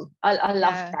thing. I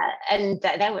loved that. And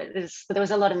there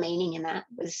was a lot of meaning in that.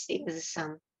 It was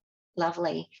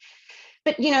lovely.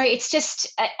 But, it's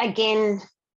just, again,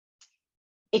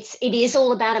 it is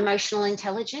all about emotional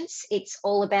intelligence. It's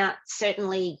all about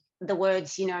certainly the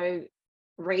words,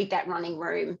 read that running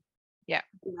room. Yeah.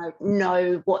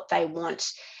 Know what they want.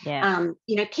 Yeah.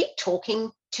 Keep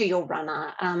talking to your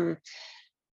runner.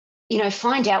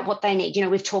 Find out what they need.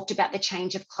 We've talked about the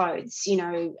change of clothes.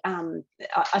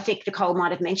 I think Nicole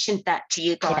might have mentioned that to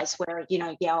you guys, where,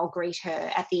 I'll greet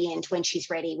her at the end when she's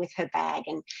ready with her bag.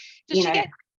 And, this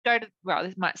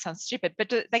might sound stupid, but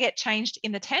do they get changed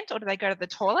in the tent, or do they go to the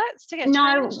toilets to get changed?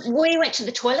 No, we went to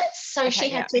the toilets. So she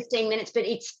had 15 minutes, but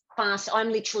it's fast.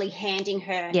 I'm literally handing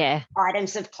her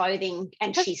items of clothing,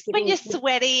 and she's giving. When you're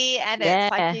sweaty and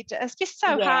it's just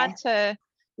so hard to.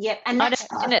 Yeah, and that's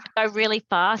it go really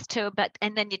fast too,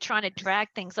 and then you're trying to drag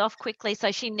things off quickly.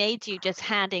 So she needs you just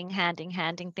handing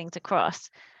things across.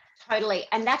 Totally,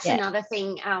 and that's another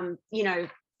thing.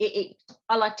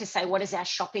 I like to say, what is our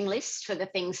shopping list for the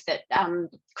things that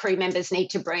crew members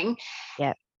need to bring?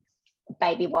 Yeah.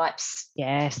 Baby wipes.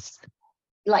 Yes.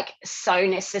 Like, so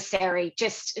necessary,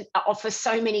 just for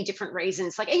so many different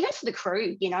reasons, like even for the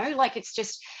crew, like it's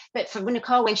just, but for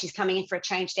Nicole, when she's coming in for a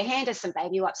change, to hand her some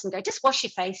baby wipes and go, just wash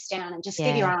your face down and just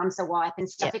give your arms a wipe and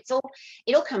stuff. It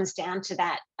all comes down to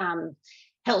that.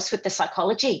 Helps with the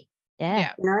psychology.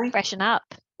 Yeah. Freshen up.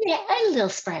 Yeah, a little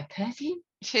spray of perfume.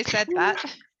 She said that.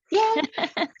 Yeah.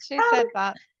 She said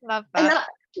that. Love that.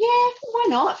 Why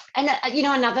not? And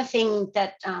another thing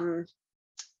that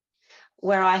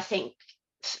where I think,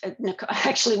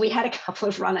 actually, we had a couple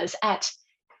of runners at,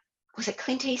 was it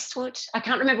Clint Eastwood? I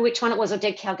can't remember which one it was, or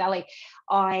Dead Cow Gully.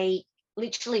 I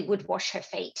literally would wash her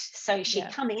feet. So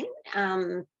she'd come in,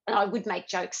 and I would make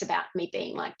jokes about me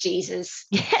being like Jesus.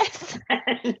 Yes.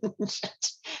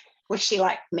 Was she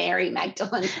like Mary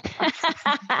Magdalene?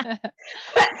 but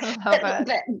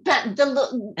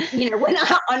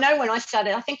when I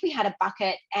started, I think we had a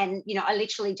bucket, and I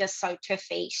literally just soaked her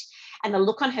feet, and the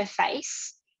look on her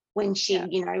face when she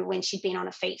when she'd been on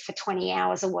her feet for 20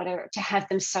 hours or whatever, to have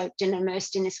them soaked and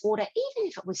immersed in this water, even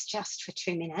if it was just for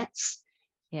 2 minutes,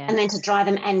 and then to dry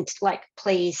them, and like,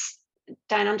 please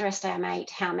don't underestimate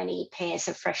how many pairs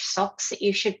of fresh socks that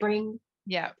you should bring.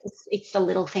 Yeah, it's the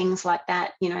little things like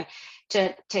that,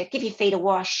 to give your feet a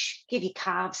wash, give your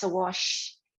calves a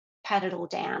wash, pat it all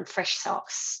down, fresh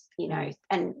socks,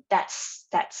 and that's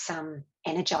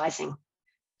energizing,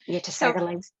 to say the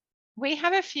least. We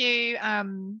have a few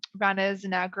runners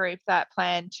in our group that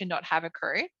plan to not have a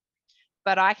crew,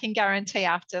 but I can guarantee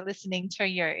after listening to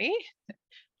you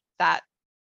that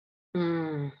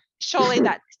surely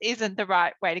that isn't the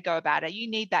right way to go about it. You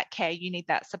need that care, you need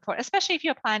that support, especially if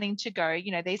you're planning to go,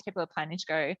 these people are planning to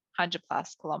go 100+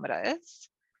 kilometers.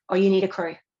 Oh, you need a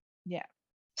crew. Yeah.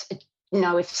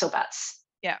 No ifs or buts.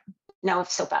 Yeah. No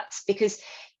ifs or buts, because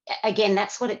again,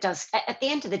 that's what it does. At the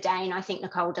end of the day, and I think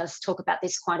Nicole does talk about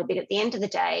this quite a bit, at the end of the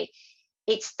day,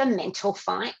 it's the mental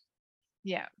fight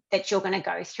that you're going to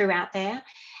go through out there.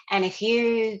 And if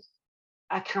you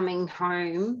are coming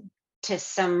home to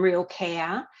some real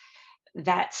care,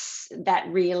 that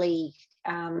really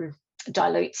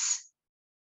dilutes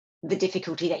the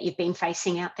difficulty that you've been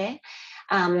facing out there.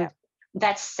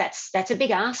 That's a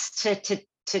big ask to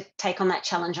take on that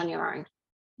challenge on your own.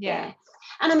 Yeah.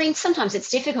 And I mean, sometimes it's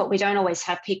difficult. We don't always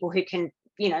have people who can,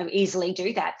 easily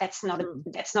do that. That's not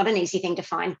an easy thing to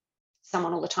find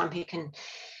someone all the time who can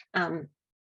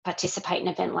participate in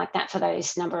an event like that for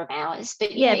those number of hours.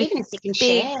 But even if you can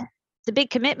share. It's a big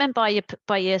commitment by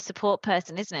your support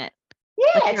person, isn't it?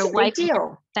 Yeah, it's a big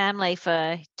deal. Family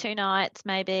for 2 nights,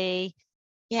 maybe.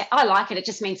 Yeah, I like it. It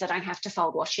just means I don't have to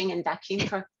fold washing and vacuum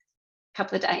for a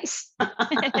couple of days.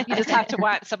 You just have to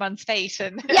wipe someone's feet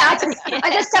and I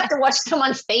just have to wash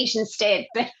someone's feet instead.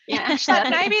 But but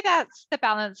maybe that's the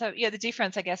balance of the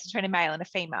difference, I guess, between a male and a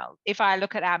female. If I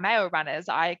look at our male runners,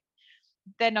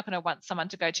 they're not going to want someone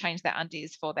to go change their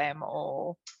undies for them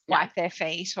or wipe their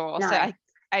feet or so.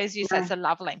 As you said, it's a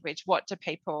love language. What do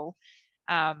people,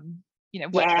 what do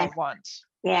they want?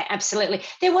 Yeah, absolutely.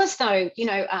 There was, though,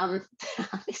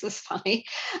 this was funny.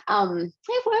 Where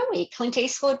were we? Clint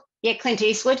Eastwood. Yeah, Clint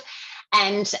Eastwood.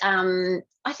 And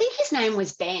I think his name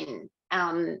was Ben.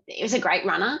 He was a great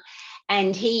runner,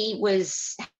 and he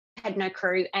had no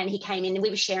crew, and he came in and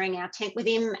we were sharing our tent with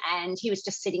him, and he was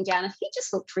just sitting down and he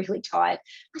just looked really tired.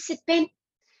 I said, Ben,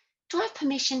 do I have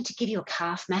permission to give you a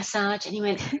calf massage? And he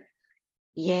went,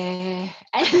 yeah.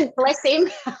 And bless him.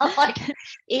 Like,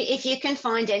 if you can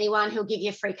find anyone who'll give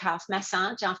you a free calf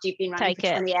massage after you've been running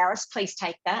for 20 hours, please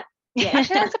take that. Yeah.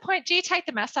 That's the point. Do you take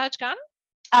the massage gun?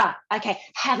 Okay.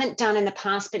 Haven't done in the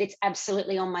past, but it's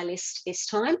absolutely on my list this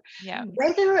time. Yeah.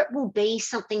 Whether it will be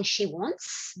something she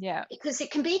wants. Yeah. Because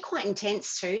it can be quite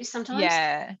intense too sometimes.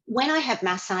 Yeah. When I have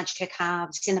massaged her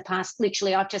calves in the past,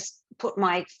 literally I've just put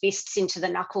my fists into the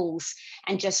knuckles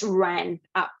and just ran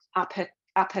up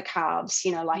her calves,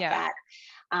 like that.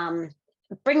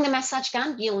 Bring the massage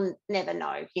gun. You'll never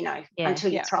know,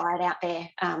 until you try it out there.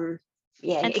 And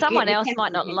someone else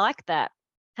might not like that.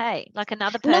 Hey, like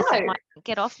another person might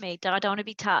get off me. I don't want to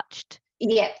be touched.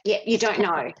 Yeah, you don't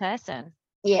know. Person.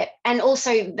 Yeah, and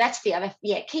also that's the other.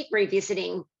 Yeah, keep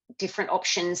revisiting different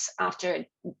options after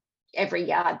every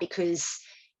yard, because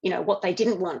what they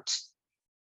didn't want,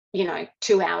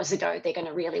 2 hours ago, they're going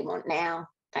to really want now.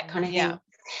 That kind of thing.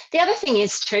 The other thing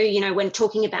is too, when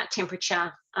talking about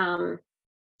temperature,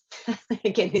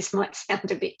 again, this might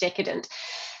sound a bit decadent,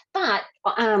 but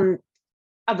a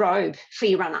robe for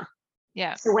your runner.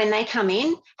 Yeah. So when they come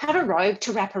in, have a robe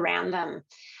to wrap around them.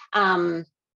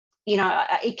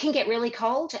 It can get really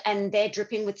cold and they're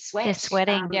dripping with sweat. They're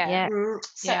sweating.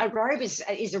 So a robe is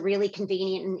a really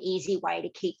convenient and easy way to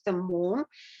keep them warm.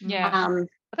 Yeah.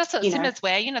 That's what Simmers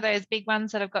wear, those big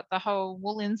ones that have got the whole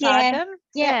wool inside them.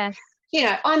 Yeah.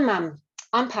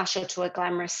 I'm partial to a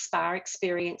glamorous spa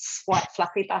experience, white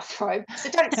fluffy bathrobe. So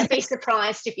don't be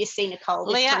surprised if you see Nicole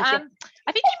this Leah, time.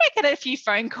 I think you might get a few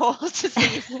phone calls to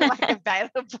see if you're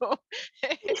available.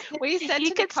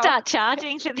 You could start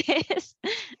charging for this.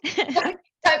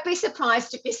 Don't be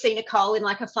surprised if you see Nicole in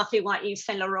like a fluffy white Yves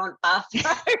Saint Laurent bathrobe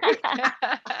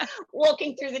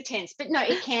walking through the tents. But no,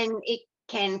 it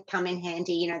can come in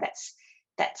handy.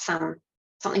 That's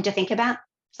something to think about.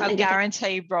 I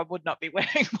guarantee Rob would not be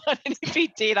wearing one, and if he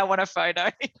did, I want a photo.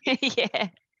 Yeah.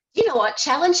 You know what?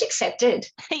 Challenge accepted.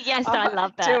 Yes, I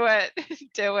love that.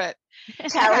 Do it.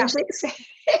 Challenge accepted.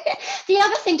 The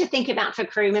other thing to think about for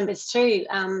crew members too,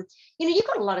 you've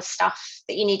got a lot of stuff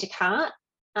that you need to cart.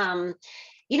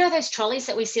 Those trolleys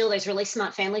that we see all those really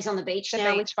smart families on the beach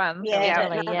now. Beach ones.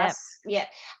 Yeah.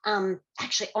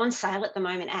 Actually on sale at the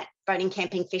moment at Boating,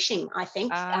 Camping, Fishing, I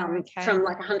think, from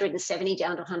like 170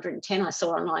 down to 110 I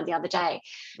saw online the other day.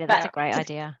 Yeah, that's a great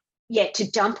idea. Yeah, to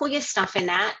dump all your stuff in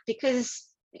that, because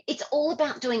it's all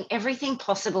about doing everything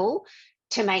possible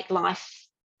to make life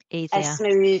easier, as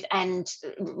smooth, and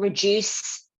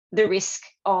reduce the risk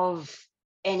of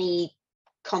any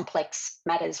complex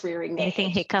matters rearing their anything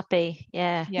head. hiccupy.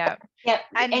 Yeah.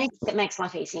 And anything that makes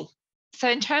life easy. So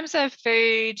in terms of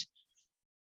food,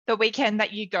 the weekend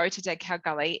that you go to Dead Cow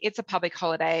Gully, it's a public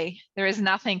holiday. There is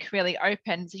nothing really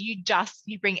open. So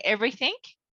you bring everything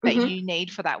that you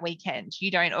need for that weekend. You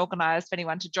don't organise for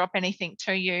anyone to drop anything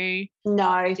to you.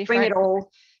 No, bring it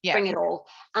all. Yeah. Bring it all.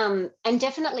 And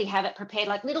definitely have it prepared.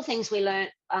 Like little things we learnt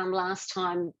last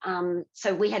time.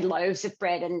 So we had loaves of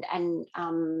bread and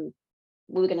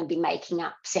we were going to be making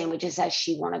up sandwiches as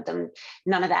she wanted them.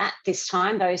 None of that this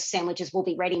time. Those sandwiches will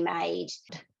be ready-made.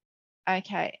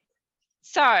 Okay.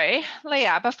 So,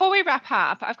 Leah, before we wrap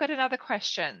up, I've got another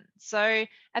question. So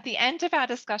at the end of our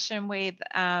discussion with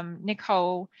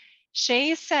Nicole,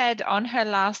 she said on her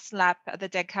last lap at the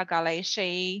Dead Cow Gully,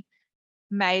 she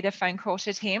made a phone call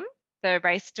to Tim, the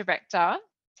race director,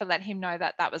 to let him know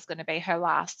that that was going to be her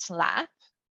last lap.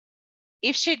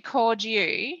 If she'd called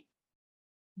you,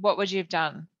 what would you have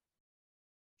done?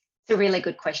 It's a really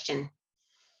good question.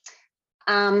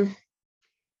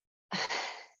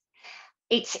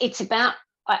 It's about,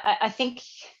 I think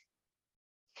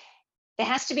there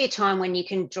has to be a time when you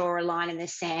can draw a line in the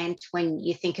sand when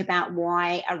you think about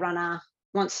why a runner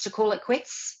wants to call it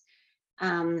quits.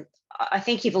 I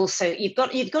think you've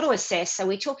got to assess, are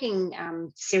we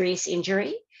talking serious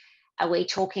injury? Are we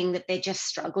talking that they're just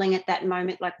struggling at that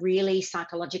moment, like really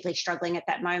psychologically struggling at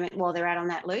that moment while they're out on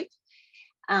that loop?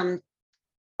 I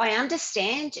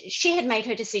understand she had made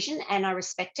her decision and I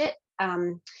respect it.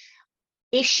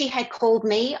 If she had called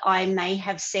me, I may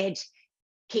have said,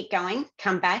 keep going,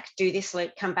 come back, do this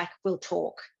loop, come back, we'll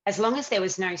talk. As long as there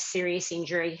was no serious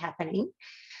injury happening.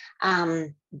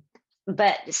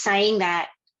 But saying that,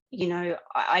 you know,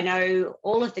 I know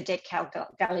all of the Dead Cow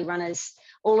Gully runners,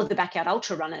 all of the Backyard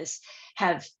Ultra runners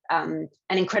have an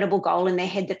incredible goal in their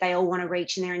head that they all want to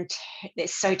reach, and they're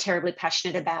so terribly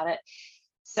passionate about it.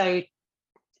 So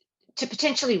to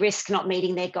potentially risk not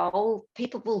meeting their goal,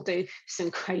 people will do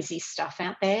some crazy stuff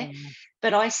out there.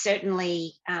 But I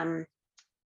certainly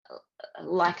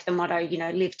like the motto, you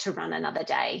know, live to run another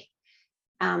day.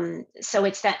 So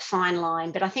it's that fine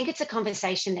line, but I think it's a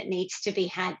conversation that needs to be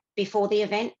had before the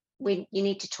event. You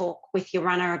need to talk with your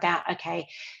runner about, okay,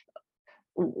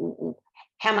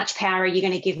 how much power are you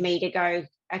going to give me to go,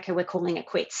 okay, we're calling it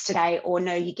quits today, or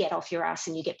no, you get off your ass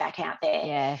and you get back out there.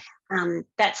 Yeah.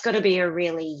 That's got to be a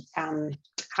really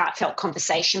heartfelt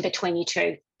conversation between you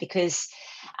two, because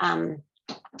I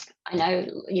know,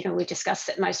 you know, we discussed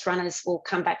that most runners will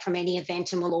come back from any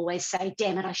event and will always say,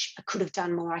 damn it, I could have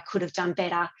done more, I could have done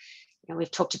better. You know,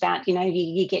 we've talked about, you know,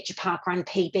 you get your park run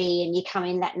PB and you come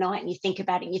in that night and you think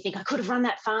about it and you think, I could have run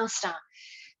that faster.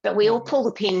 But we all pull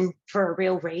the pin for a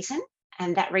real reason,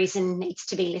 and that reason needs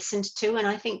to be listened to. And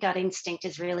I think gut instinct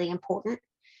is really important,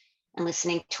 and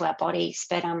listening to our bodies.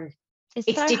 But it's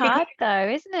so difficult. Hard though,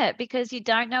 isn't it? Because you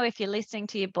don't know if you're listening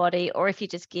to your body or if you're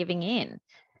just giving in.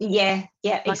 Yeah,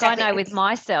 like exactly. I know with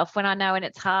myself, when I know when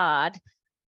it's hard,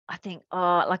 I think,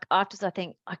 like afterwards, I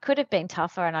think I could have been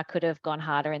tougher and I could have gone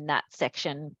harder in that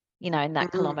section, you know, in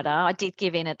that kilometre. I did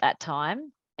give in at that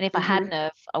time. And if I hadn't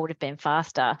have, I would have been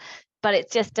faster. But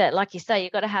it's just, like you say,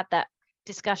 you've got to have that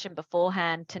discussion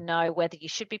beforehand to know whether you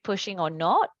should be pushing or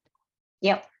not.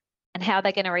 Yep. And how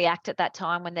they're going to react at that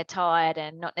time when they're tired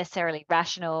and not necessarily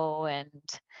rational. And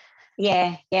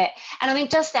yeah. And I mean,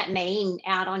 does that mean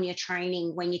out on your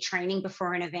training, when you're training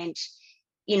before an event,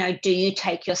 you know, do you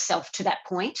take yourself to that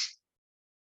point?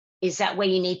 Is that where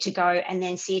you need to go and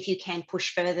then see if you can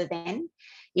push further then?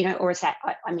 You know, or is that,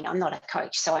 I mean, I'm not a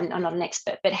coach, so I'm not an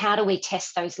expert, but how do we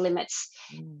test those limits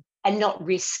and not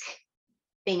risk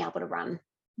being able to run,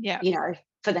 you know,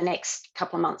 for the next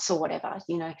couple of months or whatever,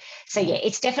 you know? So yeah,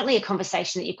 it's definitely a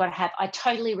conversation that you've got to have. I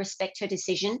totally respect her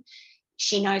decision.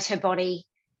 She knows her body.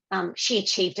 She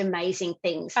achieved amazing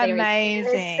things.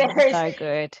 Amazing. So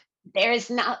good. There is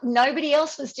nobody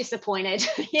else was disappointed,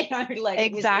 you know, like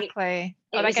exactly.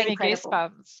 It was gave me incredible.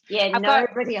 Goosebumps. Yeah,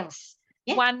 nobody else.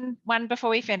 Yeah. One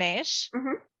before we finish.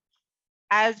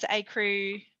 As a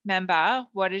crew member,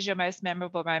 what is your most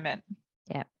memorable moment?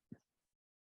 Yeah.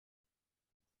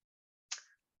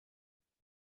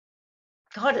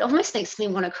 God, it almost makes me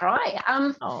want to cry.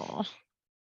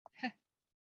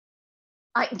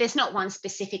 There's not one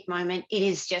specific moment. It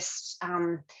is just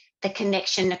the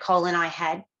connection Nicole and I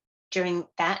had during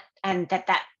that, and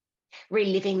that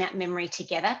reliving that memory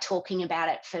together, talking about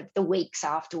it for the weeks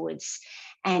afterwards.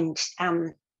 And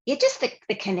just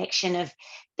the connection of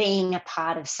being a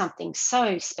part of something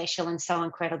so special and so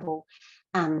incredible.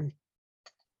 Can't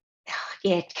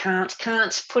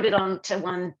put it on to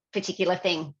one particular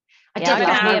thing. I can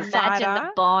imagine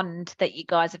the bond that you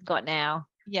guys have got now.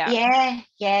 Yeah.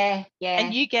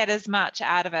 And you get as much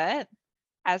out of it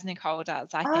as Nicole does,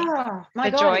 I think. Oh my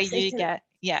God, joy you get.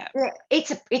 Yeah.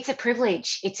 It's a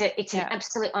privilege. It's an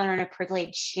absolute honor and a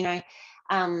privilege, you know.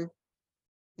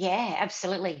 Yeah,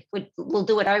 absolutely. We'll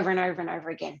do it over and over and over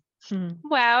again.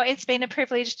 Well, it's been a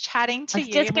privilege chatting to you. I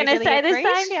was just going to say the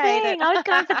same thing. I was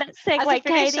going for that segue,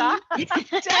 Katie.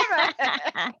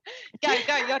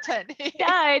 Go, your turn.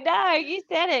 No, you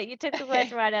said it. You took the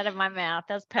words right out of my mouth.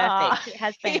 That was perfect. It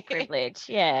has been a privilege.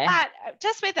 Yeah. But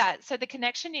just with that, so the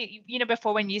connection, you know,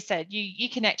 before when you said you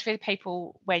connect with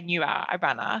people when you are a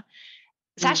runner,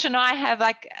 Sasha and I have,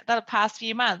 like, the past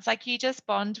few months, like, you just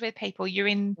bond with people. You're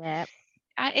in. Yeah.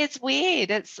 It's weird.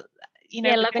 It's, you know,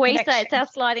 yeah, like we say, it's our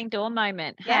sliding door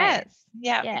moment. Yes.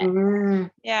 Hey?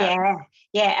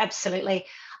 Yeah, absolutely.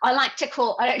 I like to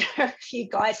call, I don't know if you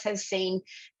guys have seen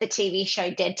the TV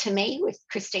show Dead to Me with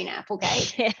Christina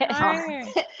Applegate.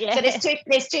 So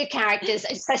there's two characters.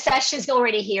 So Sasha's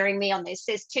already hearing me on this.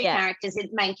 There's two characters,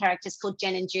 main characters called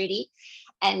Jen and Judy.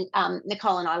 And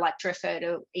Nicole and I like to refer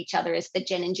to each other as the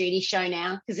Jen and Judy show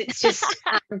now, because it's just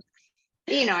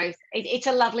you know, it's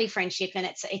a lovely friendship, and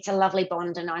it's a lovely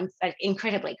bond, and I'm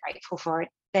incredibly grateful for it.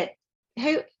 But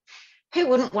who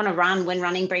wouldn't want to run when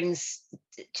running brings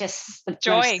just the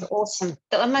joy,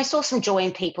 most awesome joy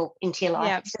in people into your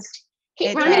life? It's just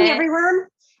keep running, everyone.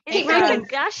 Is it super raining?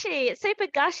 gushy. It's super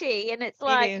gushy, and it's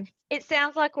like it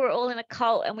sounds like we're all in a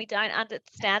cult, and we don't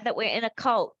understand that we're in a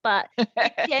cult, but it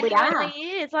genuinely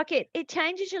is. Like it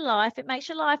changes your life. It makes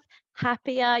your life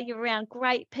happier. You're around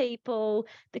great people.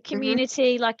 The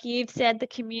community, like you've said, the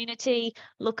community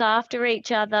look after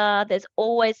each other. There's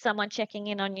always someone checking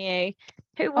in on you.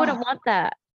 Who wouldn't want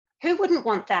that? Who wouldn't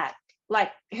want that?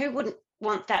 Like, who wouldn't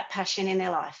want that passion in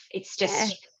their life? It's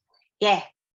just, yeah.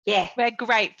 We're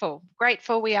grateful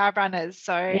we are runners.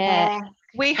 So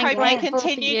we hope you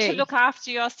continue to look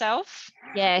after yourself.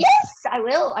 Yes, I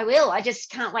will. I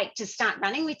just can't wait to start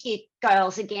running with you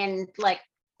girls again. Like,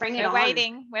 bring it on.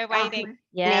 We're waiting.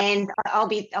 And I'll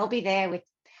be there with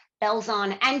bells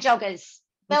on and joggers.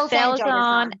 Bells and joggers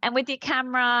on, and with your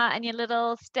camera and your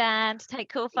little stand to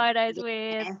take cool photos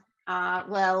with.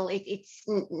 Well,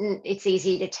 it's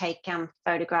easy to take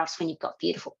photographs when you've got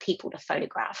beautiful people to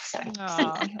photograph. So,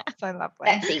 so lovely.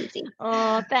 That's easy.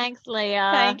 Oh, thanks,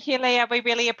 Leah. Thank you, Leah. We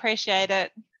really appreciate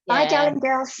it. Bye, darling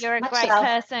girls. You're a great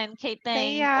person. Keep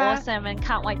being awesome, and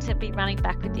can't wait to be running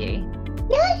back with you.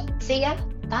 Yay! See ya.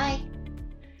 Bye.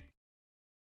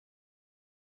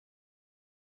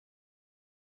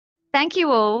 Thank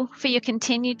you all for your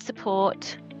continued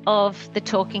support of the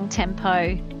Talking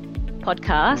Tempo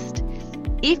podcast.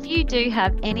 If you do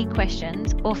have any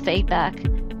questions or feedback,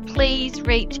 please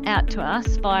reach out to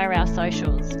us via our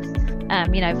socials, via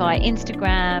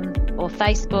Instagram or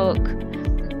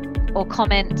Facebook, or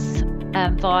comments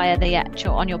via the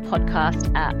actual on your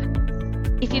podcast app.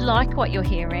 If you like what you're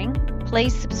hearing,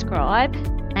 please subscribe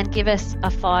and give us a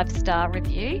 5-star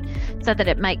review so that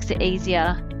it makes it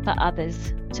easier for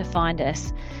others to find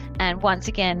us. And once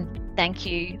again, thank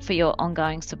you for your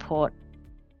ongoing support.